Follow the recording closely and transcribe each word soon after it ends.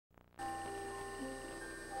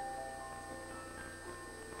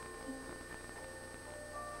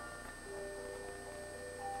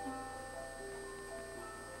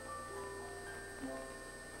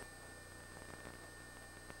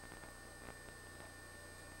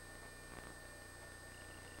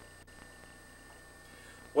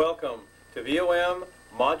Welcome to VOM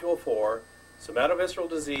Module 4, Somatovisceral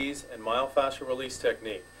Disease and Myofascial Release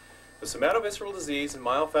Technique. The somatovisceral disease and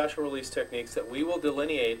myofascial release techniques that we will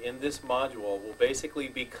delineate in this module will basically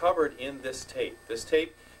be covered in this tape. This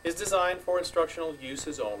tape is designed for instructional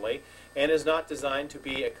uses only and is not designed to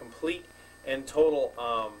be a complete and total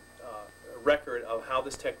record of how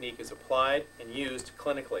this technique is applied and used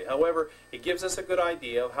clinically. However, it gives us a good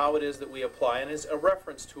idea of how it is that we apply and is a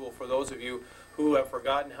reference tool for those of you who have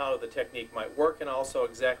forgotten how the technique might work and also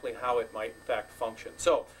exactly how it might in fact function.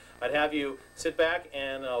 So I'd have you sit back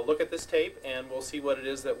and look at this tape, and we'll see what it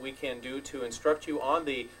is that we can do to instruct you on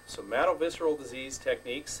the somatovisceral disease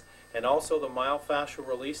techniques and also the myofascial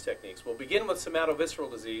release techniques. We'll begin with somatovisceral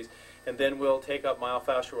disease, and then we'll take up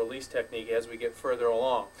myofascial release technique as we get further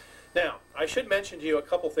along. Now, I should mention to you a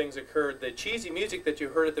couple things occurred. The cheesy music that you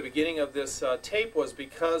heard at the beginning of this tape was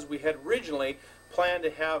because we had originally planned to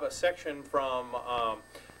have a section from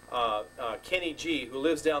Kenny G, who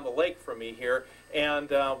lives down the lake from me here, and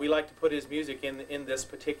we like to put his music in this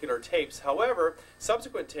particular tapes. However,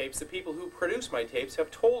 subsequent tapes, the people who produce my tapes have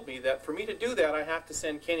told me that for me to do that I have to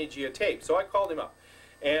send Kenny G a tape. So I called him up,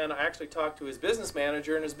 and I actually talked to his business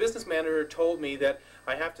manager, and his business manager told me that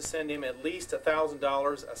I have to send him at least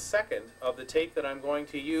 $1,000 a second of the tape that I'm going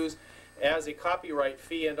to use as a copyright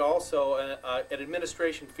fee, and also an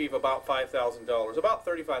administration fee of about $5,000, about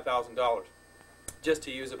 $35,000, just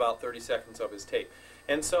to use about 30 seconds of his tape.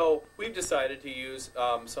 And so we've decided to use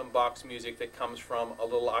some box music that comes from a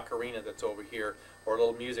little ocarina that's over here, or a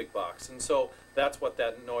little music box. And so that's what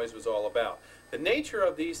that noise was all about. The nature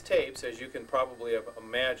of these tapes, as you can probably have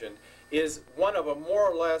imagined, is one of a more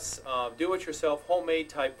or less do-it-yourself homemade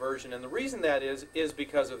type version. And the reason that is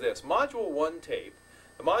because of this. Module 1 tape,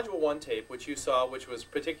 the Module 1 tape, which you saw, which was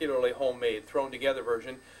particularly homemade, thrown together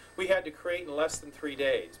version, we had to create in less than 3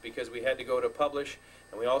 days because we had to go to publish,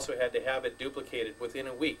 and we also had to have it duplicated within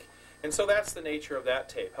a week. And so that's the nature of that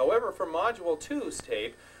tape. However, for Module 2's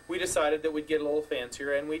tape, we decided that we'd get a little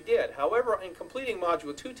fancier, and we did. However, in completing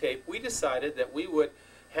Module 2 tape, we decided that we would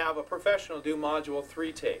have a professional do Module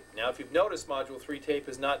 3 tape. Now, if you've noticed, Module 3 tape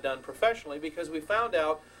is not done professionally because we found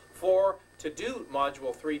out to do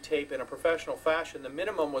Module 3 tape in a professional fashion, the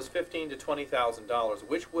minimum was $15,000 to $20,000,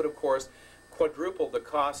 which would, of course, quadruple the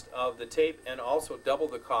cost of the tape and also double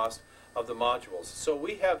the cost of the modules. So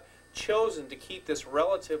we have chosen to keep this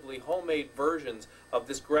relatively homemade versions of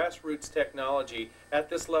this grassroots technology at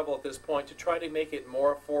this level at this point to try to make it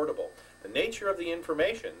more affordable. The nature of the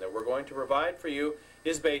information that we're going to provide for you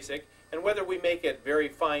is basic, and whether we make it very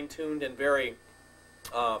fine-tuned and very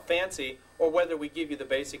fancy, or whether we give you the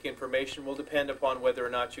basic information will depend upon whether or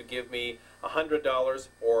not you give me $100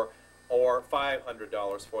 or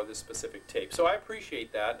 $500 for this specific tape. So I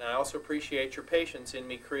appreciate that, and I also appreciate your patience in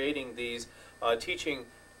me creating these teaching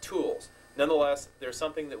tools. Nonetheless, there's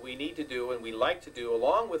something that we need to do and we like to do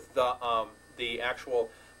along with the actual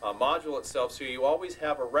module itself, so you always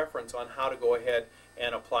have a reference on how to go ahead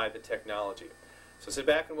and apply the technology. So sit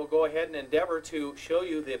back and we'll go ahead and endeavor to show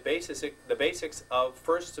you the basics of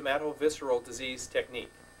first somatovisceral disease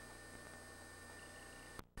technique.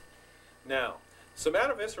 Now,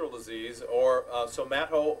 somatovisceral disease, or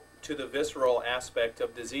somato to the visceral aspect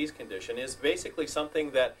of disease condition, is basically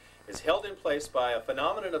something that is held in place by a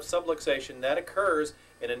phenomenon of subluxation that occurs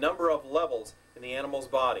in a number of levels in the animal's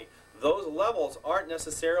body. Those levels aren't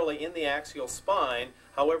necessarily in the axial spine,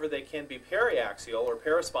 however they can be periaxial or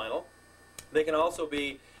paraspinal. They can also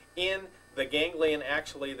be in the ganglion,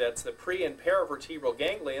 actually, that's the pre- and paravertebral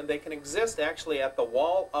ganglion. They can exist actually at the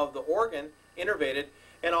wall of the organ, innervated,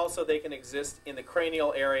 and also they can exist in the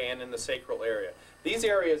cranial area and in the sacral area. These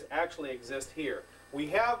areas actually exist here. We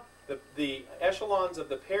have the echelons of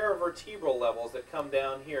the paravertebral levels that come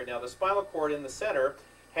down here. Now the spinal cord in the center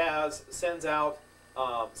sends out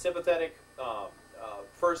sympathetic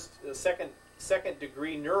second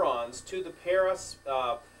degree neurons to the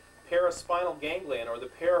paraspinal ganglion, or the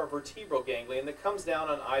paravertebral ganglion, that comes down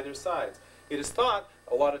on either side. It is thought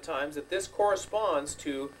a lot of times that this corresponds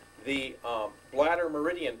to the bladder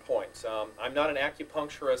meridian points. I'm not an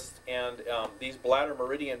acupuncturist, and these bladder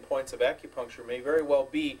meridian points of acupuncture may very well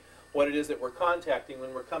be what it is that we're contacting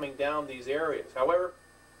when we're coming down these areas. However,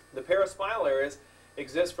 the paraspinal areas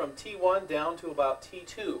exist from T1 down to about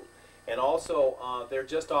T2, and also they're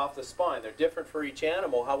just off the spine. They're different for each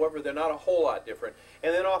animal, however they're not a whole lot different.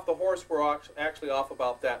 And then off the horse we're actually off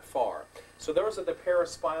about that far. So those are the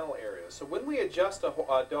paraspinal areas. So when we adjust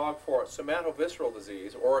a dog for somatovisceral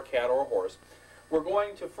disease, or a cat or a horse, we're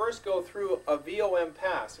going to first go through a VOM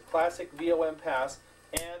pass, a classic VOM pass,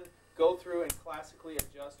 and go through and classically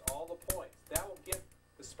adjust all the points. That will give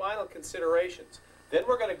the spinal considerations. Then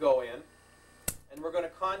we're going to go in and we're going to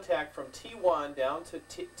contact from T1 down to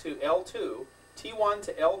L2, T1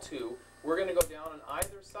 to L2. We're going to go down on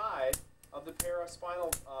either side of the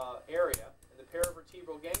paraspinal area, the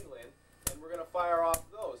paravertebral ganglion, and we're going to fire off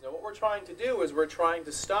those. Now what we're trying to do is we're trying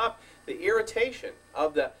to stop the irritation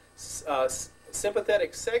of the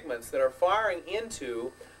sympathetic segments that are firing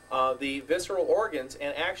into the visceral organs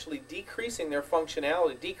and actually decreasing their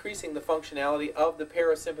functionality, decreasing the functionality of the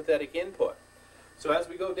parasympathetic input. So as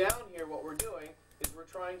we go down here, what we're doing is we're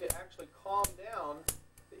trying to actually calm down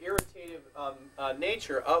the irritative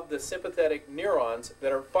nature of the sympathetic neurons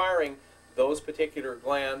that are firing those particular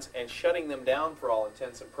glands and shutting them down for all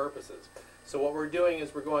intents and purposes. So what we're doing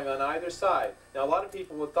is we're going on either side. Now a lot of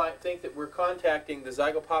people would think that we're contacting the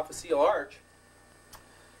zygapophyseal arch,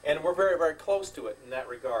 and we're very, very close to it in that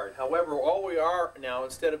regard. However, all we are now,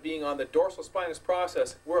 instead of being on the dorsal spinous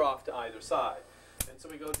process, we're off to either side. And so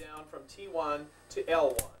we go down from T1 to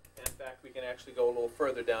L1. And in fact, we can actually go a little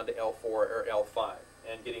further down to L4 or L5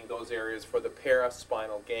 and getting those areas for the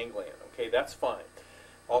paraspinal ganglion. Okay, that's fine.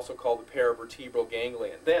 Also called the paravertebral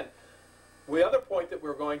ganglion. Then, the other point that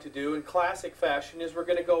we're going to do in classic fashion is we're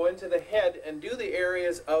going to go into the head and do the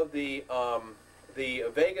areas of the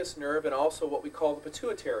vagus nerve and also what we call the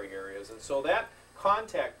pituitary areas. And so that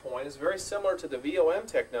contact point is very similar to the VOM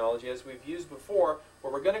technology as we've used before,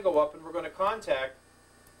 where we're going to go up and we're going to contact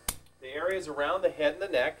the areas around the head and the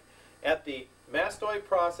neck at the mastoid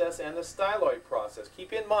process and the styloid process.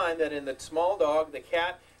 Keep in mind that in the small dog, the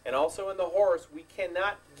cat, and also in the horse, we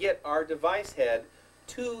cannot get our device head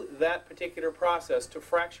to that particular process to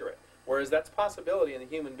fracture it. Whereas that's a possibility in the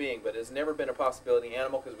human being, but it's never been a possibility in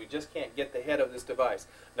animal because we just can't get the head of this device.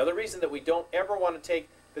 Another reason that we don't ever want to take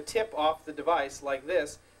the tip off the device like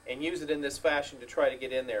this and use it in this fashion to try to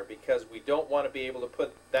get in there, because we don't want to be able to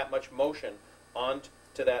put that much motion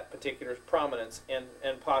onto that particular prominence and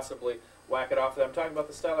possibly whack it off. I'm talking about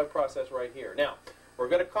the styloid process right here. Now, we're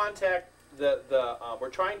going to contact we're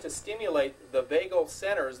trying to stimulate the vagal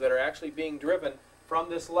centers that are actually being driven from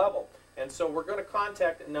this level. And so we're going to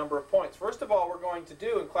contact a number of points. First of all, we're going to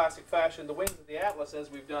do, in classic fashion, the wings of the atlas as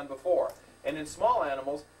we've done before. And in small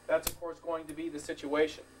animals, that's of course going to be the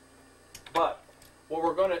situation. But what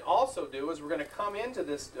we're going to also do is we're going to come into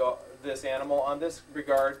this animal on this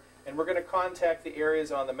regard, and we're going to contact the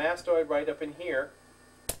areas on the mastoid right up in here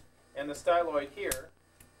and the styloid here.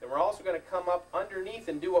 Then we're also going to come up underneath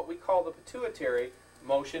and do what we call the pituitary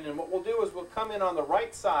motion. And what we'll do is we'll come in on the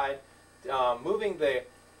right side, moving the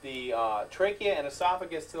trachea and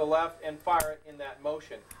esophagus to the left and fire it in that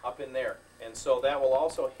motion up in there. And so that will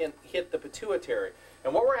also hit the pituitary.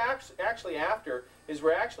 And what we're actually after is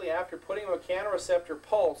we're actually after putting a mechanoreceptor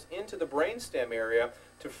pulse into the brainstem area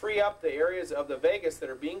to free up the areas of the vagus that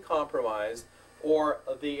are being compromised, or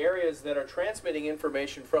the areas that are transmitting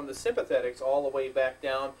information from the sympathetics all the way back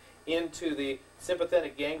down into the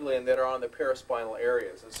sympathetic ganglion that are on the paraspinal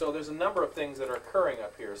areas. And so there's a number of things that are occurring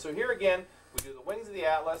up here. So here again, we do the wings of the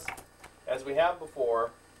atlas as we have before,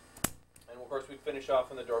 and of course we finish off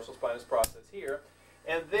in the dorsal spinous process here.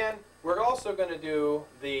 And then we're also going to do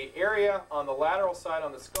the area on the lateral side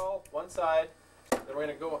on the skull, one side, then we're going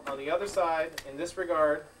to go on the other side in this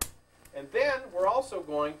regard, and then we're also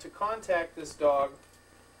going to contact this dog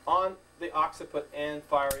on the occiput and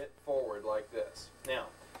fire it forward like this. Now,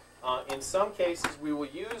 in some cases we will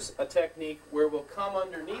use a technique where we'll come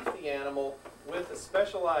underneath the animal with a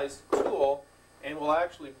specialized tool, and we'll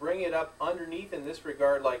actually bring it up underneath in this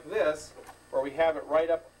regard like this, where we have it right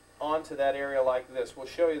up onto that area like this. We'll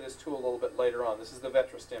show you this tool a little bit later on. This is the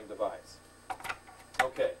VetraStim device.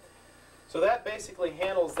 Okay, so that basically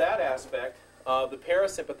handles that aspect of the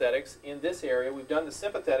parasympathetics in this area. We've done the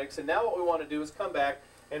sympathetics, and now what we want to do is come back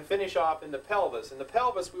and finish off in the pelvis. In the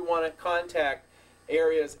pelvis, we want to contact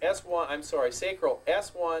areas sacral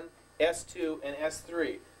S1, S2, and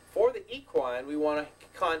S3. For the equine, we want to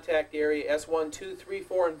contact area S1, 2, 3,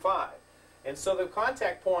 4, and 5. And so the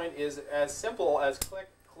contact point is as simple as click,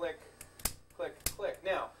 click, click, click.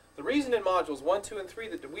 Now, the reason in modules 1, 2, and 3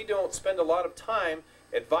 that we don't spend a lot of time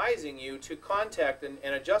advising you to contact and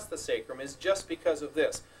adjust the sacrum is just because of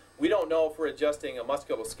this. We don't know if we're adjusting a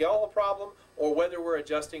musculoskeletal problem or whether we're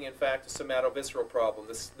adjusting, in fact, a somatovisceral problem.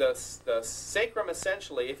 The sacrum,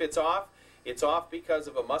 essentially, if it's off because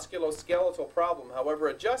of a musculoskeletal problem. However,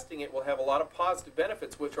 adjusting it will have a lot of positive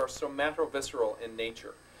benefits, which are somatovisceral in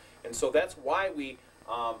nature. And so that's why we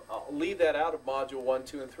leave that out of Module 1,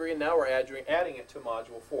 2, and 3, and now we're adding it to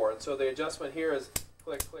Module 4. And so the adjustment here is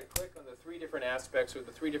click, click, click on the three different aspects or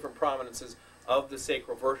the three different prominences of the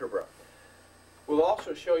sacral vertebra. We'll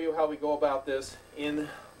also show you how we go about this in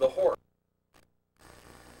the horse.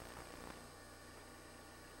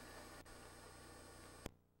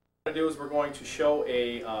 going to do is we're going to show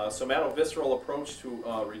a somatovisceral approach to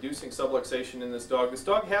reducing subluxation in this dog. This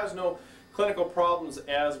dog has no clinical problems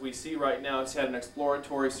as we see right now. It's had an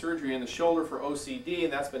exploratory surgery in the shoulder for OCD,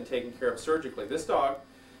 and that's been taken care of surgically. This dog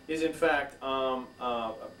is in fact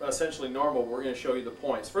essentially normal. We're going to show you the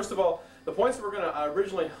points. First of all, the points that we're going to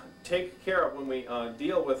originally take care of when we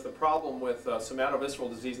deal with the problem with somatovisceral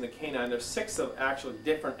disease in the canine. There's 6 of actually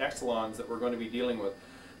different echelons that we're going to be dealing with.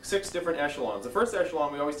 6 different echelons. The first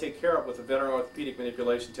echelon we always take care of with the veteran orthopedic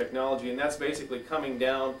manipulation technology, and that's basically coming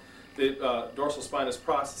down the dorsal spinous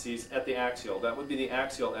processes at the axial. That would be the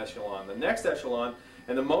axial echelon. The next echelon,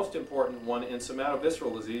 and the most important one in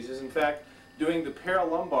somatovisceral disease, is in fact doing the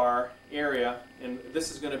paralumbar area, and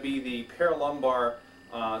this is going to be the paralumbar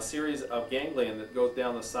series of ganglion that goes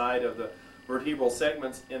down the side of the vertebral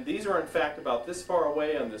segments, and these are in fact about this far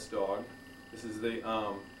away on this dog. This is the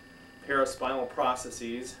paraspinal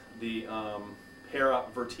processes, the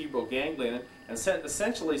paravertebral ganglion, and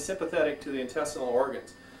essentially sympathetic to the intestinal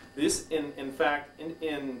organs. This, in fact,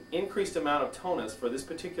 increased amount of tonus for this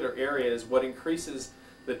particular area is what increases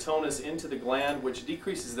the tonus into the gland, which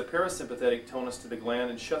decreases the parasympathetic tonus to the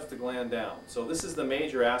gland and shuts the gland down. So this is the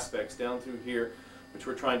major aspects down through here which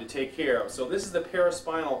we're trying to take care of. So this is the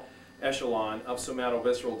paraspinal echelon of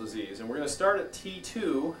somatovisceral disease. And we're going to start at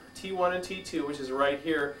T2, T1 and T2, which is right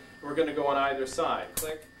here. And we're going to go on either side.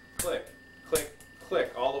 Click, click, click,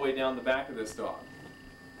 click, all the way down the back of this dog.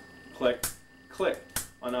 Click, click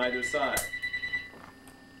on either side.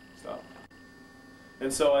 Stop.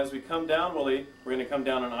 And so as we come down, Willie, we're going to come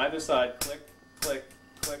down on either side. Click, click,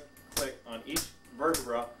 click, click on each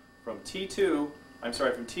vertebra from from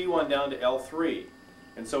T1 down to L3.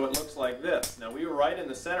 And so it looks like this. Now we were right in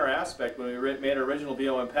the center aspect when we made our original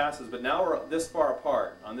VOM passes, but now we're this far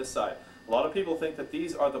apart on this side. A lot of people think that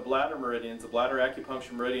these are the bladder meridians, the bladder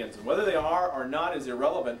acupuncture meridians, and whether they are or not is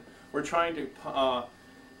irrelevant. We're trying to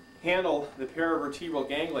handle the paravertebral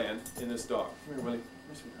ganglion in this dog. Come here, Willie. Come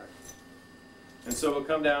here, sweetheart. And so we'll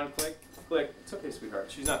come down, click, click. It's okay,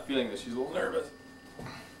 sweetheart. She's not feeling this. She's a little nervous.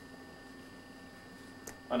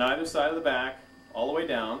 On either side of the back, all the way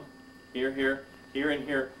down, here, here, here, and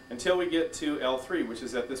here, until we get to L3, which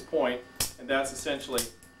is at this point, and that's essentially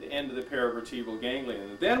the end of the paravertebral ganglion.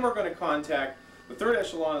 And then we're going to contact the third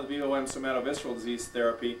echelon of the VOM somatovisceral disease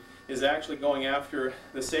therapy, is actually going after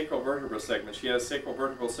the sacral vertebral segment. She has sacral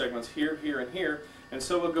vertebral segments here, here, and here, and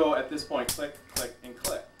so we'll go at this point, click, click, and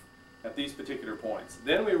click at these particular points.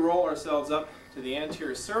 Then we roll ourselves up to the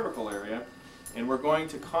anterior cervical area, and we're going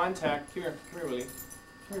to contact, come here, Willie,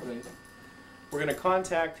 come here, Willie. We're going to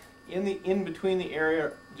contact in between the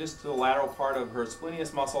area, just to the lateral part of her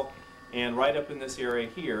splenius muscle, and right up in this area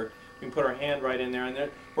here. We can put our hand right in there, and then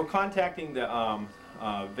we're contacting the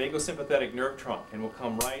vagosympathetic nerve trunk, and we'll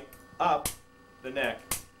come right up the neck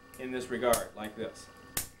in this regard, like this,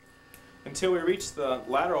 until we reach the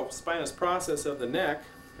lateral spinous process of the neck.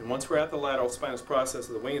 And once we're at the lateral spinous process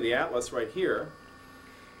of the wing of the atlas right here,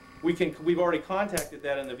 we've already contacted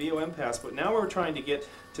that in the VOM pass, but now we're trying to get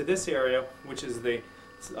to this area, which is the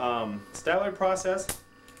styloid process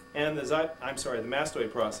and the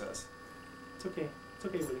mastoid process. It's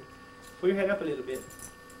okay, Willie. Pull your head up a little bit.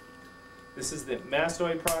 This is the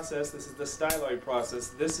mastoid process, this is the styloid process,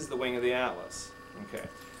 this is the wing of the atlas. Okay.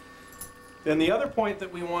 Then the other point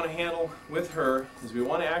that we want to handle with her is we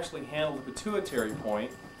want to actually handle the pituitary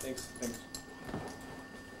point. Thanks. Come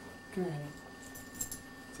here, honey.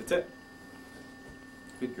 That's it.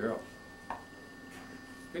 Good girl.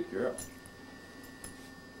 Good girl.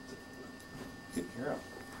 Good girl.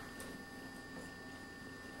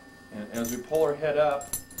 And as we pull her head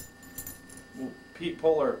up, we'll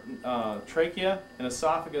pull her trachea and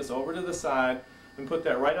esophagus over to the side and put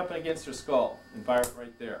that right up against her skull and fire it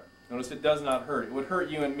right there. Notice it does not hurt. It would hurt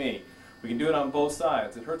you and me. We can do it on both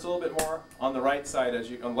sides. It hurts a little bit more on the right side, on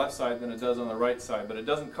the left side, than it does on the right side, but it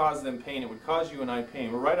doesn't cause them pain. It would cause you and I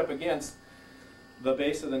pain. We're right up against the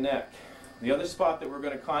base of the neck. The other spot that we're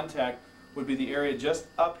going to contact would be the area just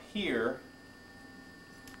up here,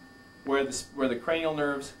 where the cranial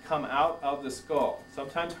nerves come out of the skull.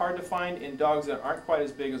 Sometimes hard to find in dogs that aren't quite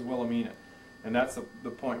as big as Wilhelmina, and that's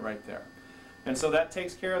the point right there. And so that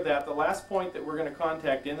takes care of that. The last point that we're going to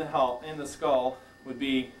contact in the skull would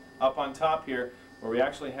be up on top here, where we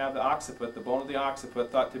actually have the occiput, the bone of the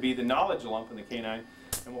occiput, thought to be the knowledge lump in the canine,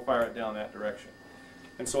 and we'll fire it down that direction.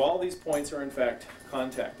 And so all these points are in fact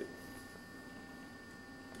contacted.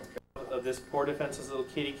 Of this poor defenseless little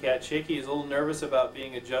kitty cat. Shaky is a little nervous about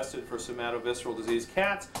being adjusted for somatovisceral disease.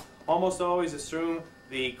 Cats almost always assume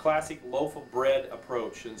the classic loaf of bread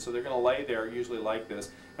approach, and so they're going to lay there usually like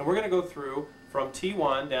this. And we're going to go through from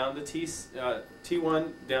T1 down to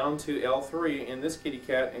T1 down to L3 in this kitty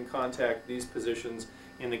cat and contact these positions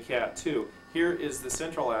in the cat too. Here is the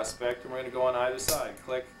central aspect, and we're going to go on either side.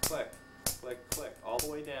 Click, click, click, click, all the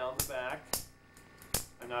way down the back.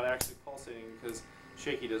 I'm not actually pulsating because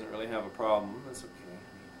Shaky doesn't really have a problem. That's okay.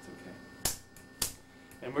 It's okay.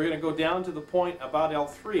 And we're going to go down to the point about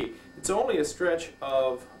L3. It's only a stretch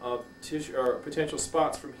of tissue or potential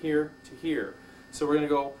spots from here to here. So we're going to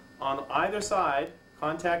go on either side,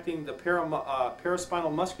 contacting the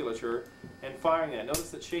paraspinal musculature and firing that.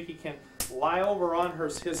 Notice that Shaky can lie over on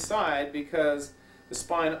his side because the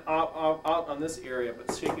spine out on this area,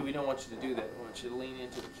 but Shaky, we don't want you to do that. We want you to lean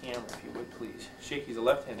into the camera, if you would, please. Shaky's a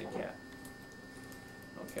left-handed cat.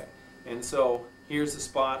 Okay, and so here's the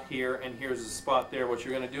spot here, and here's the spot there. What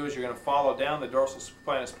you're going to do is you're going to follow down the dorsal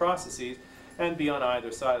spinous processes and be on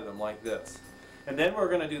either side of them like this. And then we're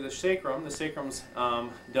going to do the sacrum. The sacrum's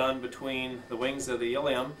done between the wings of the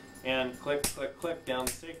ilium, and click, click, click down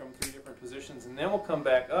the sacrum, 3 different positions, and then we'll come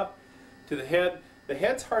back up to the head. The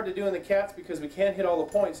head's hard to do in the cats because we can't hit all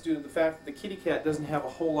the points due to the fact that the kitty cat doesn't have a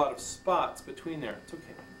whole lot of spots between there. It's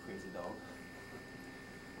okay, crazy dog.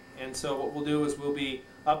 And so what we'll do is we'll be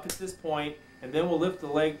up at this point, and then we'll lift the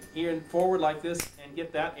leg forward like this and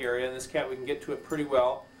get that area. In this cat, we can get to it pretty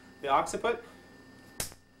well. The occiput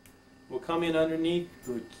will come in underneath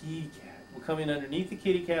the kitty cat. We'll come in underneath the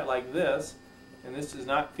kitty cat like this, and this is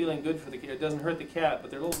not feeling good for the cat. It doesn't hurt the cat,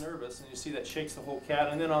 but they're a little nervous, and you see that shakes the whole cat.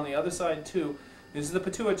 And then on the other side too, this is the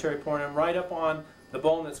pituitary point. I'm right up on the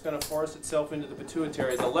bone that's going to force itself into the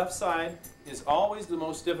pituitary. The left side is always the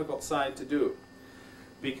most difficult side to do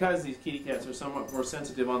because these kitty cats are somewhat more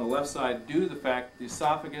sensitive on the left side due to the fact the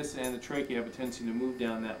esophagus and the trachea have a tendency to move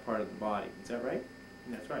down that part of the body. Is that right?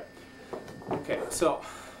 That's right. Okay, so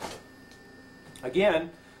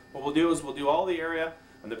again, what we'll do is we'll do all the area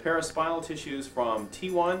and the paraspinal tissues from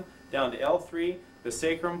T1 down to L3, the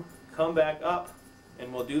sacrum, come back up,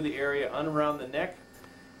 and we'll do the area around the neck,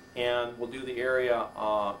 and we'll do the area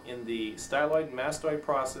in the styloid and mastoid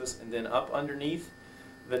process, and then up underneath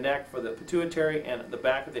the neck for the pituitary and the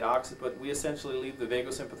back of the occiput. We essentially leave the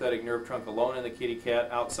vagosympathetic nerve trunk alone in the kitty cat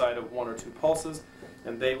outside of 1 or 2 pulses,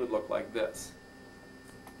 and they would look like this.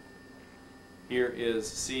 Here is,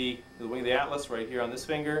 see, the wing of the atlas right here on this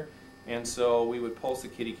finger, and so we would pulse the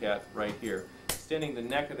kitty cat right here, extending the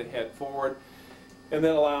neck of the head forward, and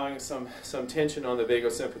then allowing some tension on the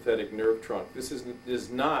vagosympathetic nerve trunk. This is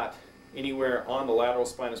not anywhere on the lateral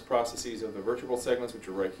spinous processes of the vertebral segments, which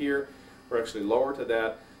are right here. We're actually lower to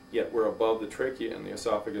that, yet we're above the trachea and the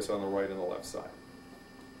esophagus on the right and the left side.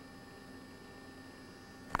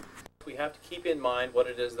 We have to keep in mind what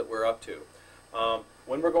it is that we're up to.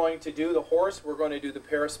 When we're going to do the horse, we're going to do the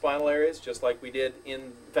paraspinal areas, just like we did,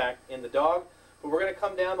 in fact, in the dog. But we're going to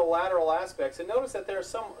come down the lateral aspects, and notice that they're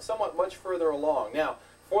somewhat much further along. Now,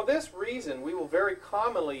 for this reason, we will very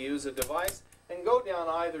commonly use a device and go down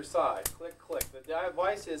either side. Click, click. The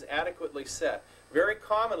device is adequately set. Very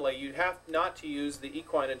commonly, you have not to use the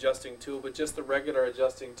equine adjusting tool, but just the regular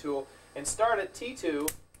adjusting tool, and start at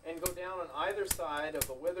T2 and go down on either side of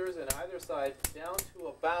the withers and either side down to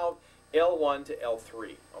about L1 to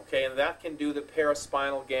L3. Okay, and that can do the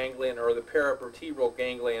paraspinal ganglion or the paravertebral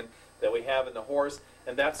ganglion that we have in the horse,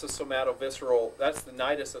 and that's the somatovisceral, that's the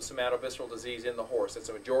nidus of somatovisceral disease in the horse. It's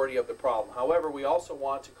a majority of the problem. However, we also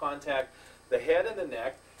want to contact the head and the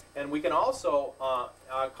neck, and we can also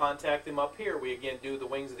contact them up here. We again do the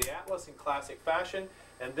wings of the atlas in classic fashion,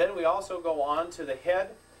 and then we also go on to the head,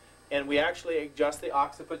 and we actually adjust the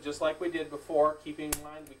occiput just like we did before, keeping in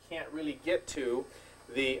mind we can't really get to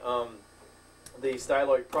the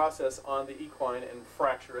styloid process on the equine and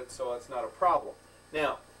fracture it, so that's not a problem.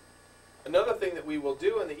 Now, another thing that we will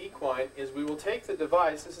do in the equine is we will take the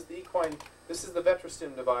device, this is the equine, this is the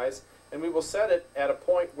Vetrostim device, and we will set it at a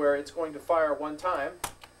point where it's going to fire one time,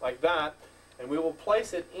 like that, and we will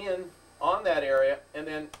place it in on that area and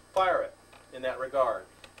then fire it in that regard.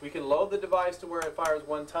 We can load the device to where it fires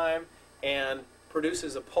one time and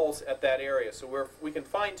produces a pulse at that area. So we can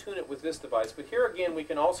fine-tune it with this device. But here again, we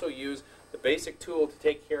can also use the basic tool to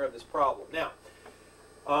take care of this problem.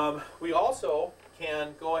 Now, we also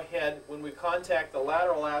can go ahead, when we contact the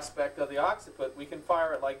lateral aspect of the occiput, we can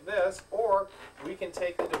fire it like this, or we can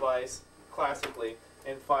take the device classically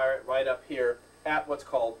and fire it right up here at what's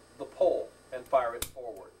called the pole and fire it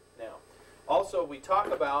forward. Now, also we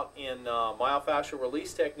talk about in myofascial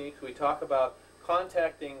release techniques, we talk about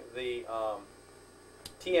contacting the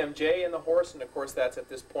TMJ in the horse, and of course that's at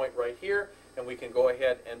this point right here, and we can go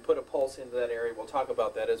ahead and put a pulse into that area. We'll talk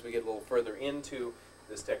about that as we get a little further into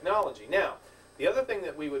this technology. Now, the other thing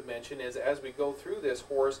that we would mention is as we go through this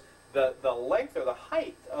horse, the length or the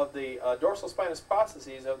height of the dorsal spinous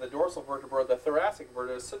processes of the dorsal vertebra, the thoracic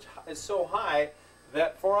vertebra, is so high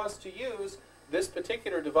that for us to use this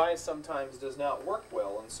particular device sometimes does not work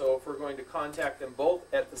well. And so if we're going to contact them both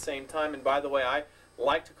at the same time, and by the way, I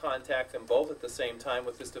like to contact them both at the same time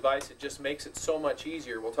with this device, it just makes it so much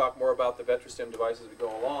easier. We'll talk more about the VetraStim device as we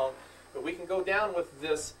go along, but we can go down with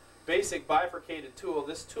this basic bifurcated tool,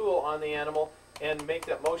 this tool on the animal, and make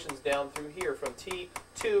that motions down through here from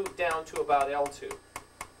T2 down to about L2.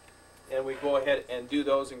 And we go ahead and do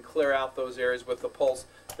those and clear out those areas with the pulse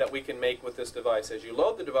that we can make with this device. As you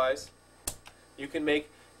load the device, you can make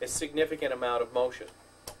a significant amount of motion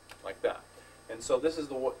like that. And so this is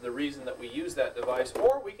the reason that we use that device,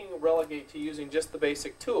 or we can relegate to using just the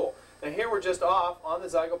basic tool. Now here we're just off on the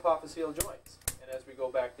zygapophyseal joints. And as we go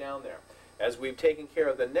back down there, as we've taken care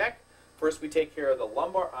of the neck, first we take care of the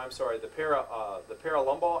the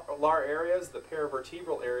paralumbar areas, the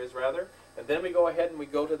paravertebral areas rather, and then we go ahead and we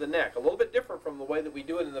go to the neck. A little bit different from the way that we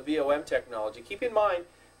do it in the VOM technology. Keep in mind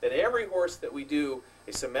that every horse that we do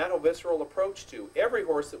a somatovisceral approach to, every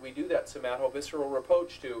horse that we do that somatovisceral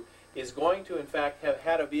approach to is going to in fact have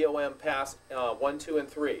had a VOM pass 1, 2, and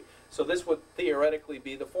 3. So this would theoretically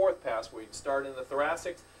be the fourth pass, where you'd start in the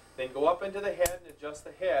thoracics, then go up into the head and adjust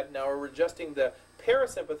the head. Now we're adjusting the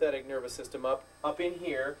parasympathetic nervous system up in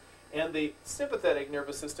here, and the sympathetic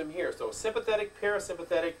nervous system here. So sympathetic,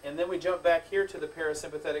 parasympathetic, and then we jump back here to the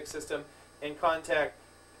parasympathetic system and contact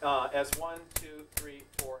as 1, 2, 3,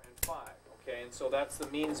 4, and 5. Okay, and so that's the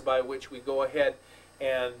means by which we go ahead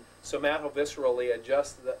and somatoviscerally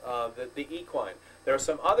adjust the equine. There are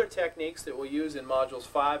some other techniques that we'll use in modules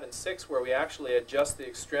 5 and 6 where we actually adjust the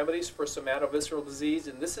extremities for somatovisceral disease,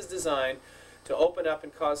 and this is designed to open up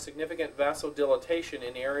and cause significant vasodilatation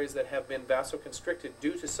in areas that have been vasoconstricted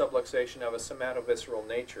due to subluxation of a somatovisceral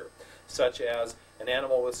nature, such as an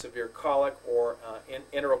animal with severe colic or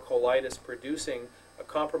enterocolitis producing a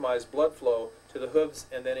compromised blood flow to the hooves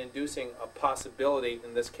and then inducing a possibility,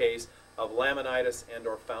 in this case, of laminitis and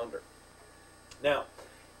or founder. Now,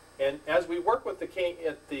 and as we work with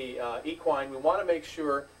the equine, we want to make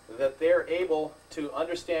sure that they're able to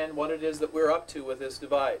understand what it is that we're up to with this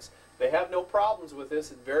device. They have no problems with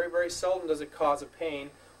this, and very, very seldom does it cause a pain.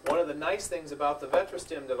 One of the nice things about the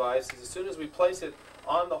VetraStim device is as soon as we place it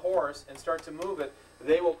on the horse and start to move it,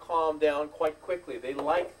 they will calm down quite quickly. They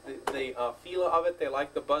like the feel of it, they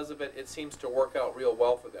like the buzz of it. It seems to work out real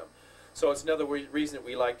well for them. So it's another reason that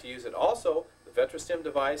we like to use it. Also, the VetraStim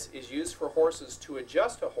device is used for horses to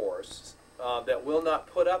adjust a horse that will not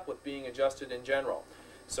put up with being adjusted in general.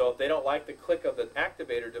 So if they don't like the click of the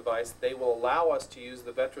activator device, they will allow us to use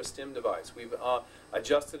the VetraStim device. We've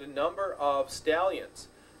adjusted a number of stallions,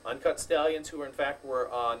 uncut stallions who in fact were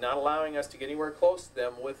not allowing us to get anywhere close to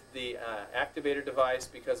them with the activator device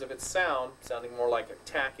because of its sound, sounding more like a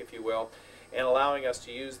tack, if you will, and allowing us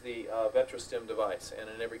to use the VetraStim device. And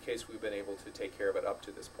in every case, we've been able to take care of it up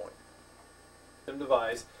to this point.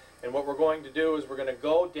 Device, and what we're going to do is we're going to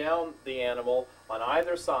go down the animal on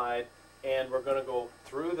either side, and we're going to go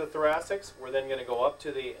through the thoracics. We're then going to go up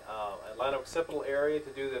to the atlanto-occipital area to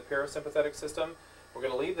do the parasympathetic system. We're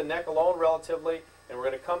going to leave the neck alone relatively, and we're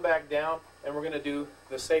going to come back down, and we're going to do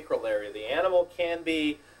the sacral area. The animal can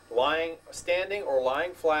be standing or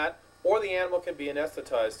lying flat, or the animal can be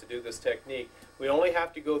anesthetized to do this technique. We only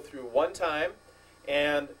have to go through one time,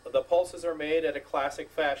 and the pulses are made at a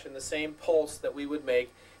classic fashion, the same pulse that we would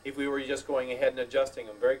make if we were just going ahead and adjusting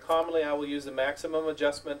them. Very commonly I will use the maximum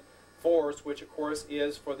adjustment force, which of course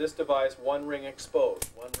is for this device 1 ring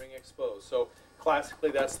exposed, 1 ring exposed. So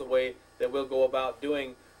classically that's the way that we'll go about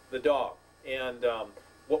doing the dog. And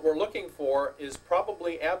what we're looking for is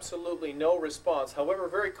probably absolutely no response. However,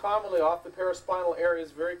 very commonly off the paraspinal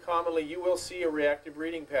areas, very commonly you will see a reactive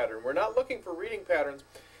reading pattern. We're not looking for reading patterns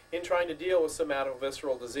in trying to deal with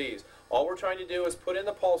somatovisceral disease. All we're trying to do is put in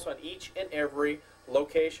the pulse on each and every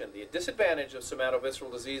location. The disadvantage of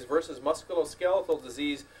somatovisceral disease versus musculoskeletal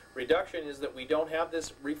disease reduction is that we don't have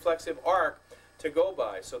this reflexive arc to go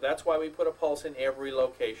by. So that's why we put a pulse in every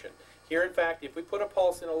location. Here, in fact, if we put a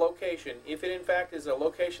pulse in a location, if it in fact is a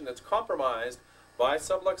location that's compromised by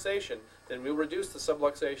subluxation, then we'll reduce the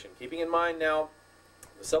subluxation. Keeping in mind now,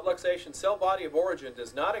 the subluxation cell body of origin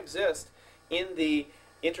does not exist in the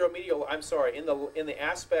in the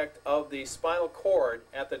aspect of the spinal cord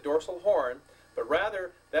at the dorsal horn, but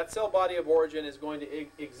rather that cell body of origin is going to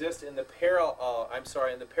exist in the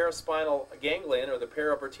paraspinal ganglion or the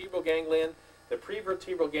paravertebral ganglion, the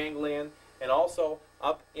prevertebral ganglion, and also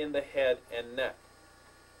up in the head and neck.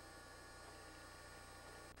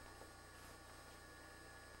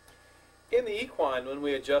 In the equine, when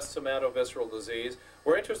we adjust somatovisceral disease,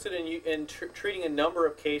 We're interested in treating a number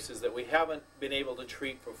of cases that we haven't been able to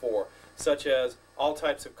treat before, such as all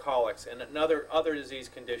types of colics and other disease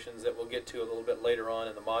conditions that we'll get to a little bit later on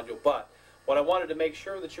in the module. But what I wanted to make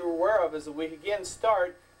sure that you were aware of is that we again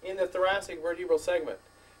start in the thoracic vertebral segment,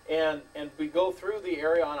 and we go through the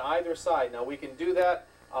area on either side. Now we can do that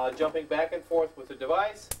jumping back and forth with the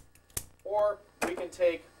device, or we can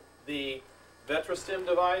take the VetraStim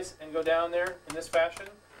device and go down there in this fashion,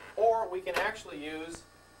 or we can actually use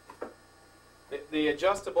the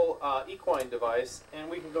adjustable equine device, and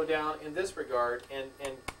we can go down in this regard and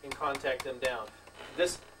contact them down.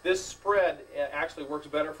 This spread actually works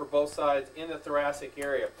better for both sides in the thoracic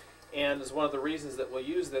area, and is one of the reasons that we'll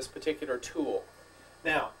use this particular tool.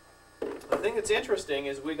 Now, the thing that's interesting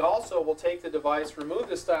is we also will take the device, remove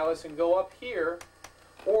the stylus, and go up here,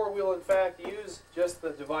 or we'll in fact use just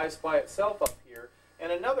the device by itself up here.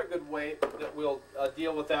 And another good way that we'll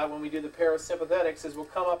deal with that when we do the parasympathetics is we'll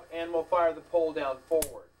come up and we'll fire the pole down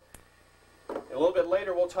forward. A little bit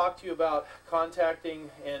later we'll talk to you about contacting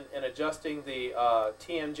and adjusting the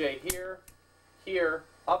TMJ here,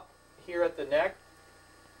 up here at the neck,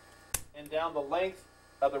 and down the length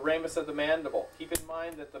of the ramus of the mandible. Keep in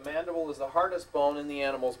mind that the mandible is the hardest bone in the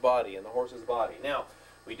animal's body, in the horse's body. Now,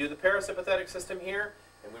 we do the parasympathetic system here,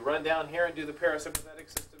 and we run down here and do the parasympathetic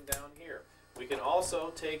system down here. We can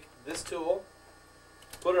also take this tool,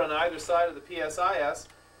 put it on either side of the PSIS,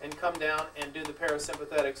 and come down and do the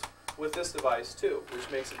parasympathetics with this device too,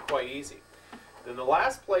 which makes it quite easy. Then the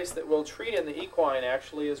last place that we'll treat in the equine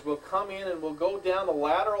actually is we'll come in and we'll go down the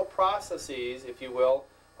lateral processes, if you will,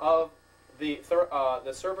 of the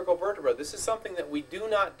cervical vertebra. This is something that we do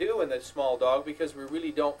not do in the small dog because we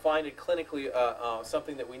really don't find it clinically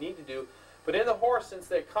something that we need to do. But in the horse, since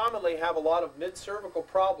they commonly have a lot of mid-cervical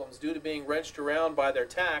problems due to being wrenched around by their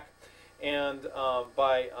tack and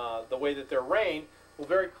by the way that they're reined, we'll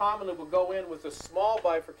very commonly will go in with a small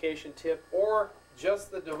bifurcation tip or just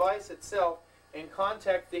the device itself and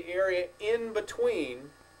contact the area in between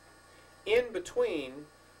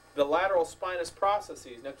the lateral spinous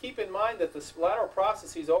processes. Now keep in mind that the lateral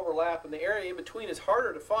processes overlap and the area in between is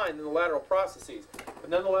harder to find than the lateral processes. But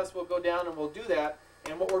nonetheless, we'll go down and we'll do that.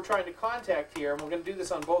 And what we're trying to contact here, and we're going to do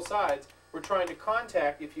this on both sides, we're trying to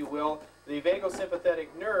contact, if you will, the vagosympathetic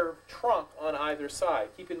nerve trunk on either side.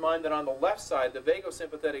 Keep in mind that on the left side, the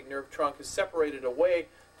vagosympathetic nerve trunk is separated away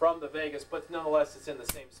from the vagus, but nonetheless it's in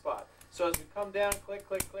the same spot. So as we come down, click,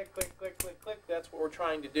 click, click, click, click, click, click, that's what we're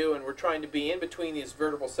trying to do, and we're trying to be in between these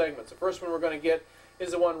vertebral segments. The first one we're going to get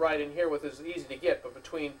is the one right in here, which is easy to get, but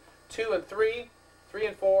between 2 and 3, 3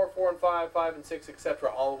 and 4, 4 and 5, 5 and 6, etc.,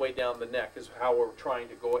 all the way down the neck is how we're trying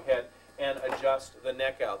to go ahead and adjust the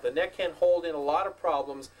neck out. The neck can hold in a lot of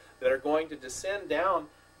problems that are going to descend down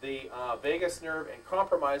the vagus nerve and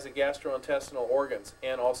compromise the gastrointestinal organs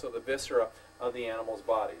and also the viscera of the animal's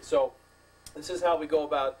body. So this is how we go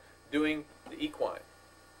about doing the equine.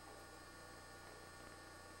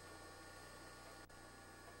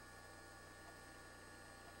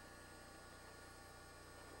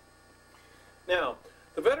 Now,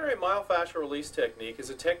 the veterinary myofascial release technique is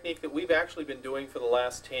a technique that we've actually been doing for the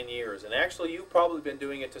last 10 years. And actually, you've probably been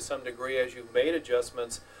doing it to some degree as you've made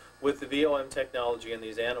adjustments with the VOM technology in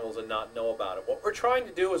these animals and not know about it. What we're trying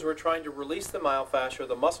to do is we're trying to release the myofascia,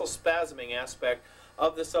 the muscle spasming aspect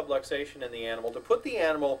of the subluxation in the animal, to put the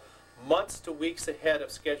animal months to weeks ahead of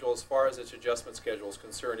schedule as far as its adjustment schedule is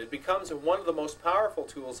concerned. It becomes one of the most powerful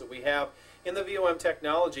tools that we have in the VOM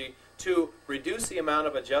technology to reduce the amount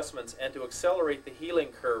of adjustments and to accelerate the healing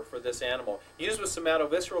curve for this animal. Used with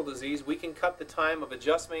somatovisceral disease, we can cut the time of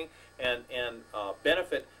adjustment and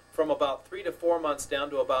benefit from about 3 to 4 months down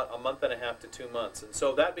to about a month and a half to 2 months. And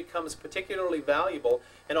so that becomes particularly valuable,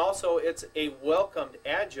 and also it's a welcomed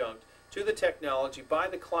adjunct to the technology by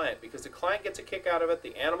the client, because the client gets a kick out of it,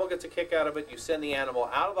 the animal gets a kick out of it. You send the animal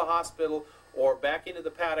out of the hospital or back into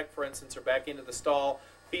the paddock, for instance, or back into the stall,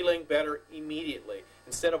 feeling better immediately.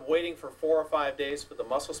 Instead of waiting for 4 or 5 days for the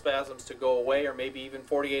muscle spasms to go away, or maybe even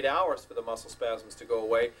 48 hours for the muscle spasms to go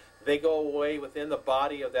away, they go away within the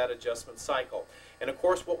body of that adjustment cycle. And of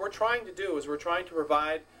course, what we're trying to do is we're trying to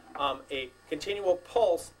provide a continual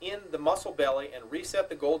pulse in the muscle belly and reset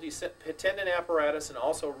the Golgi tendon apparatus, and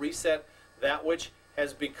also reset that which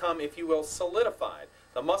has become, if you will, solidified.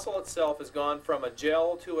 The muscle itself has gone from a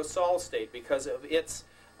gel to a sol state because of its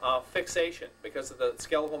fixation, because of the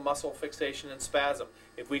skeletal muscle fixation and spasm.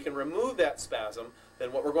 If we can remove that spasm,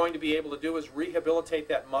 then what we're going to be able to do is rehabilitate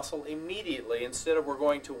that muscle immediately, instead of we're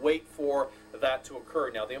going to wait for that to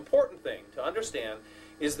occur. Now, the important thing to understand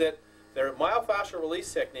is that their myofascial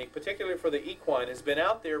release technique, particularly for the equine, has been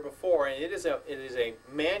out there before, and it is a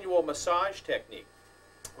manual massage technique.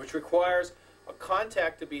 which requires a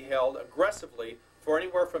contact to be held aggressively for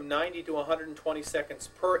anywhere from 90 to 120 seconds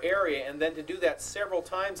per area, and then to do that several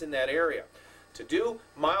times in that area. To do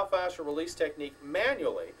myofascial release technique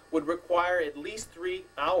manually would require at least 3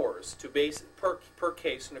 hours to per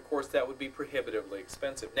case, and of course that would be prohibitively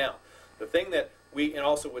expensive. Now, the thing that and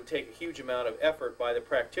also would take a huge amount of effort by the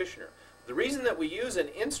practitioner. The reason that we use an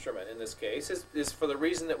instrument in this case is for the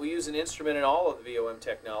reason that we use an instrument in all of the VOM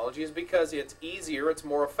technology, is because it's easier, it's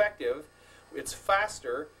more effective, it's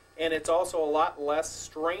faster, and it's also a lot less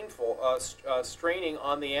straining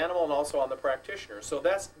on the animal and also on the practitioner. So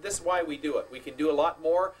this is why we do it. We can do a lot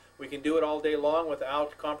more. We can do it all day long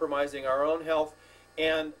without compromising our own health,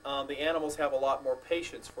 and the animals have a lot more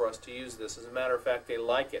patience for us to use this. As a matter of fact, they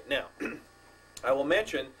like it. Now, I will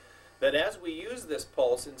mention that as we use this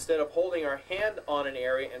pulse, instead of holding our hand on an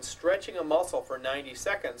area and stretching a muscle for 90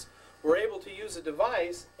 seconds, we're able to use a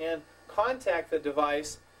device and contact the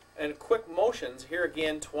device in quick motions. Here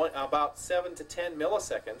again, about 7 to 10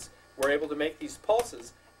 milliseconds, we're able to make these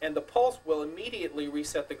pulses, and the pulse will immediately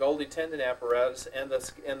reset the Golgi tendon apparatus and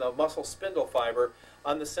the muscle spindle fiber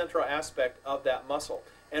on the central aspect of that muscle,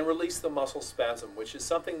 and release the muscle spasm, which is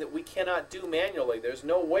something that we cannot do manually. There's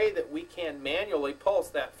no way that we can manually pulse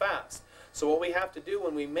that fast. So what we have to do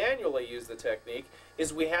when we manually use the technique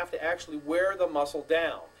is we have to actually wear the muscle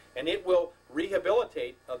down, and it will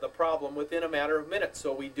rehabilitate the problem within a matter of minutes.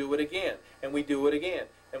 So we do it again, and we do it again,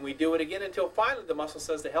 and we do it again until finally the muscle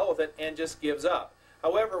says to hell with it and just gives up.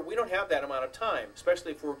 However, we don't have that amount of time,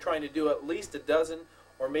 especially if we're trying to do at least a dozen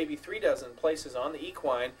or maybe 3 dozen places on the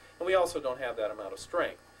equine, and we also don't have that amount of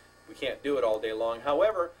strength. We can't do it all day long.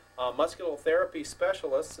 However, musculotherapy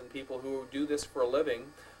specialists and people who do this for a living,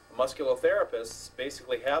 musculotherapists,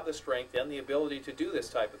 basically have the strength and the ability to do this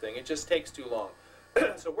type of thing. It just takes too long.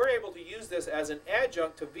 So we're able to use this as an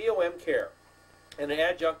adjunct to VOM care and an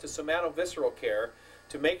adjunct to somatovisceral care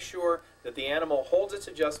to make sure that the animal holds its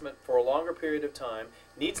adjustment for a longer period of time,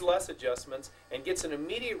 needs less adjustments, and gets an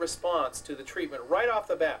immediate response to the treatment right off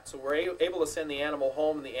the bat. So we're able to send the animal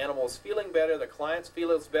home, and the animal is feeling better, the clients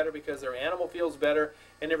feel it's better because their animal feels better,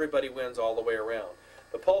 and everybody wins all the way around.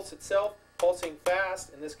 The pulse itself, pulsing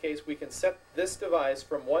fast, in this case we can set this device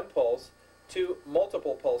from 1 pulse to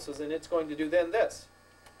multiple pulses, and it's going to do then this.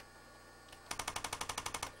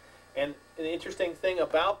 And the interesting thing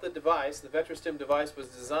about the device, the VetraStim device was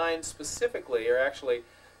designed specifically, or actually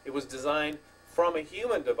it was designed from a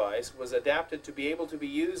human device, was adapted to be able to be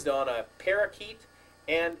used on a parakeet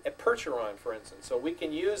and a percheron, for instance. So we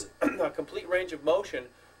can use a complete range of motion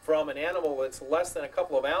from an animal that's less than a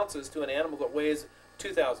couple of ounces to an animal that weighs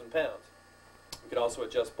 2,000 pounds. We can also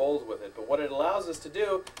adjust bowls with it. But what it allows us to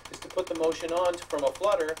do is to put the motion on from a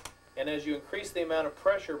flutter, and as you increase the amount of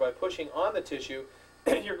pressure by pushing on the tissue,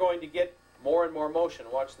 you're going to get more and more motion.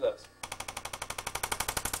 Watch this.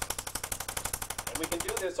 And we can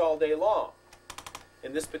do this all day long.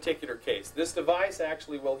 In this particular case, this device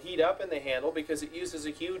actually will heat up in the handle because it uses a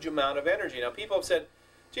huge amount of energy. Now, people have said,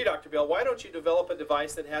 gee, Dr. Bill, why don't you develop a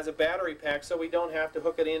device that has a battery pack so we don't have to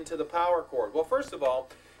hook it into the power cord? Well, first of all,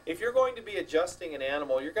 if you're going to be adjusting an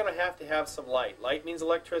animal, you're going to have some light. Light means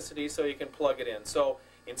electricity, so you can plug it in. So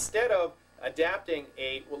instead of adapting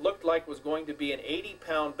what looked like was going to be an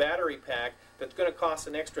 80-pound battery pack that's going to cost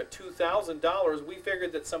an extra $2,000, we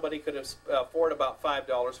figured that somebody could afford about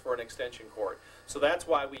 $5 for an extension cord. So that's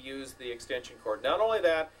why we use the extension cord. Not only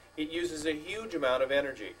that, it uses a huge amount of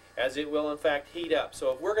energy, as it will in fact heat up.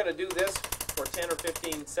 So if we're going to do this for 10 or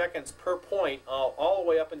 15 seconds per point all the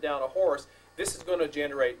way up and down a horse, this is going to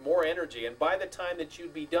generate more energy. And by the time that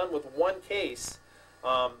you'd be done with 1 case,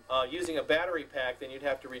 using a battery pack, then you'd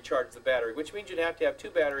have to recharge the battery, which means you'd have to have 2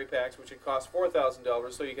 battery packs, which would cost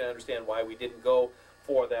 $4,000, so you can understand why we didn't go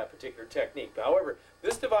for that particular technique. However,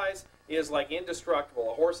 this device is like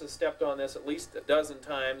indestructible. A horse has stepped on this at least a dozen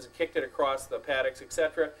times, kicked it across the paddocks,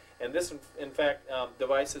 etc., and this, in fact,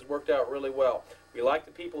 device has worked out really well. We like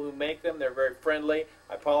the people who make them. They're very friendly.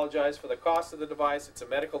 I apologize for the cost of the device. It's a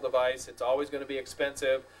medical device. It's always going to be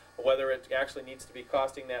expensive, whether it actually needs to be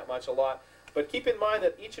costing that much a lot. But keep in mind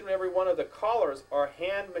that each and every one of the collars are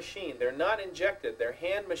hand machined. They're not injected. They're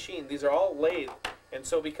hand machined. These are all lathe. And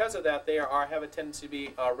so because of that, they have a tendency to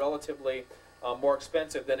be relatively more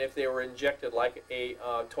expensive than if they were injected like a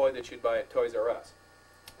toy that you'd buy at Toys R Us.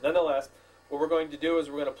 Nonetheless, what we're going to do is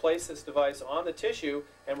we're going to place this device on the tissue,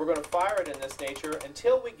 and we're going to fire it in this nature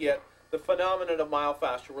until we get the phenomenon of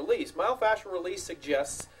myofascial release. Myofascial release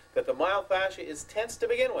suggests that the myofascia is tense to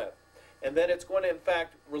begin with, and then it's going to, in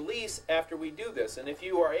fact, release after we do this. And if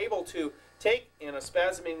you are able to take in a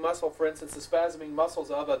spasming muscle, for instance, the spasming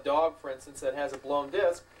muscles of a dog, for instance, that has a blown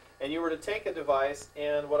disc, and you were to take a device,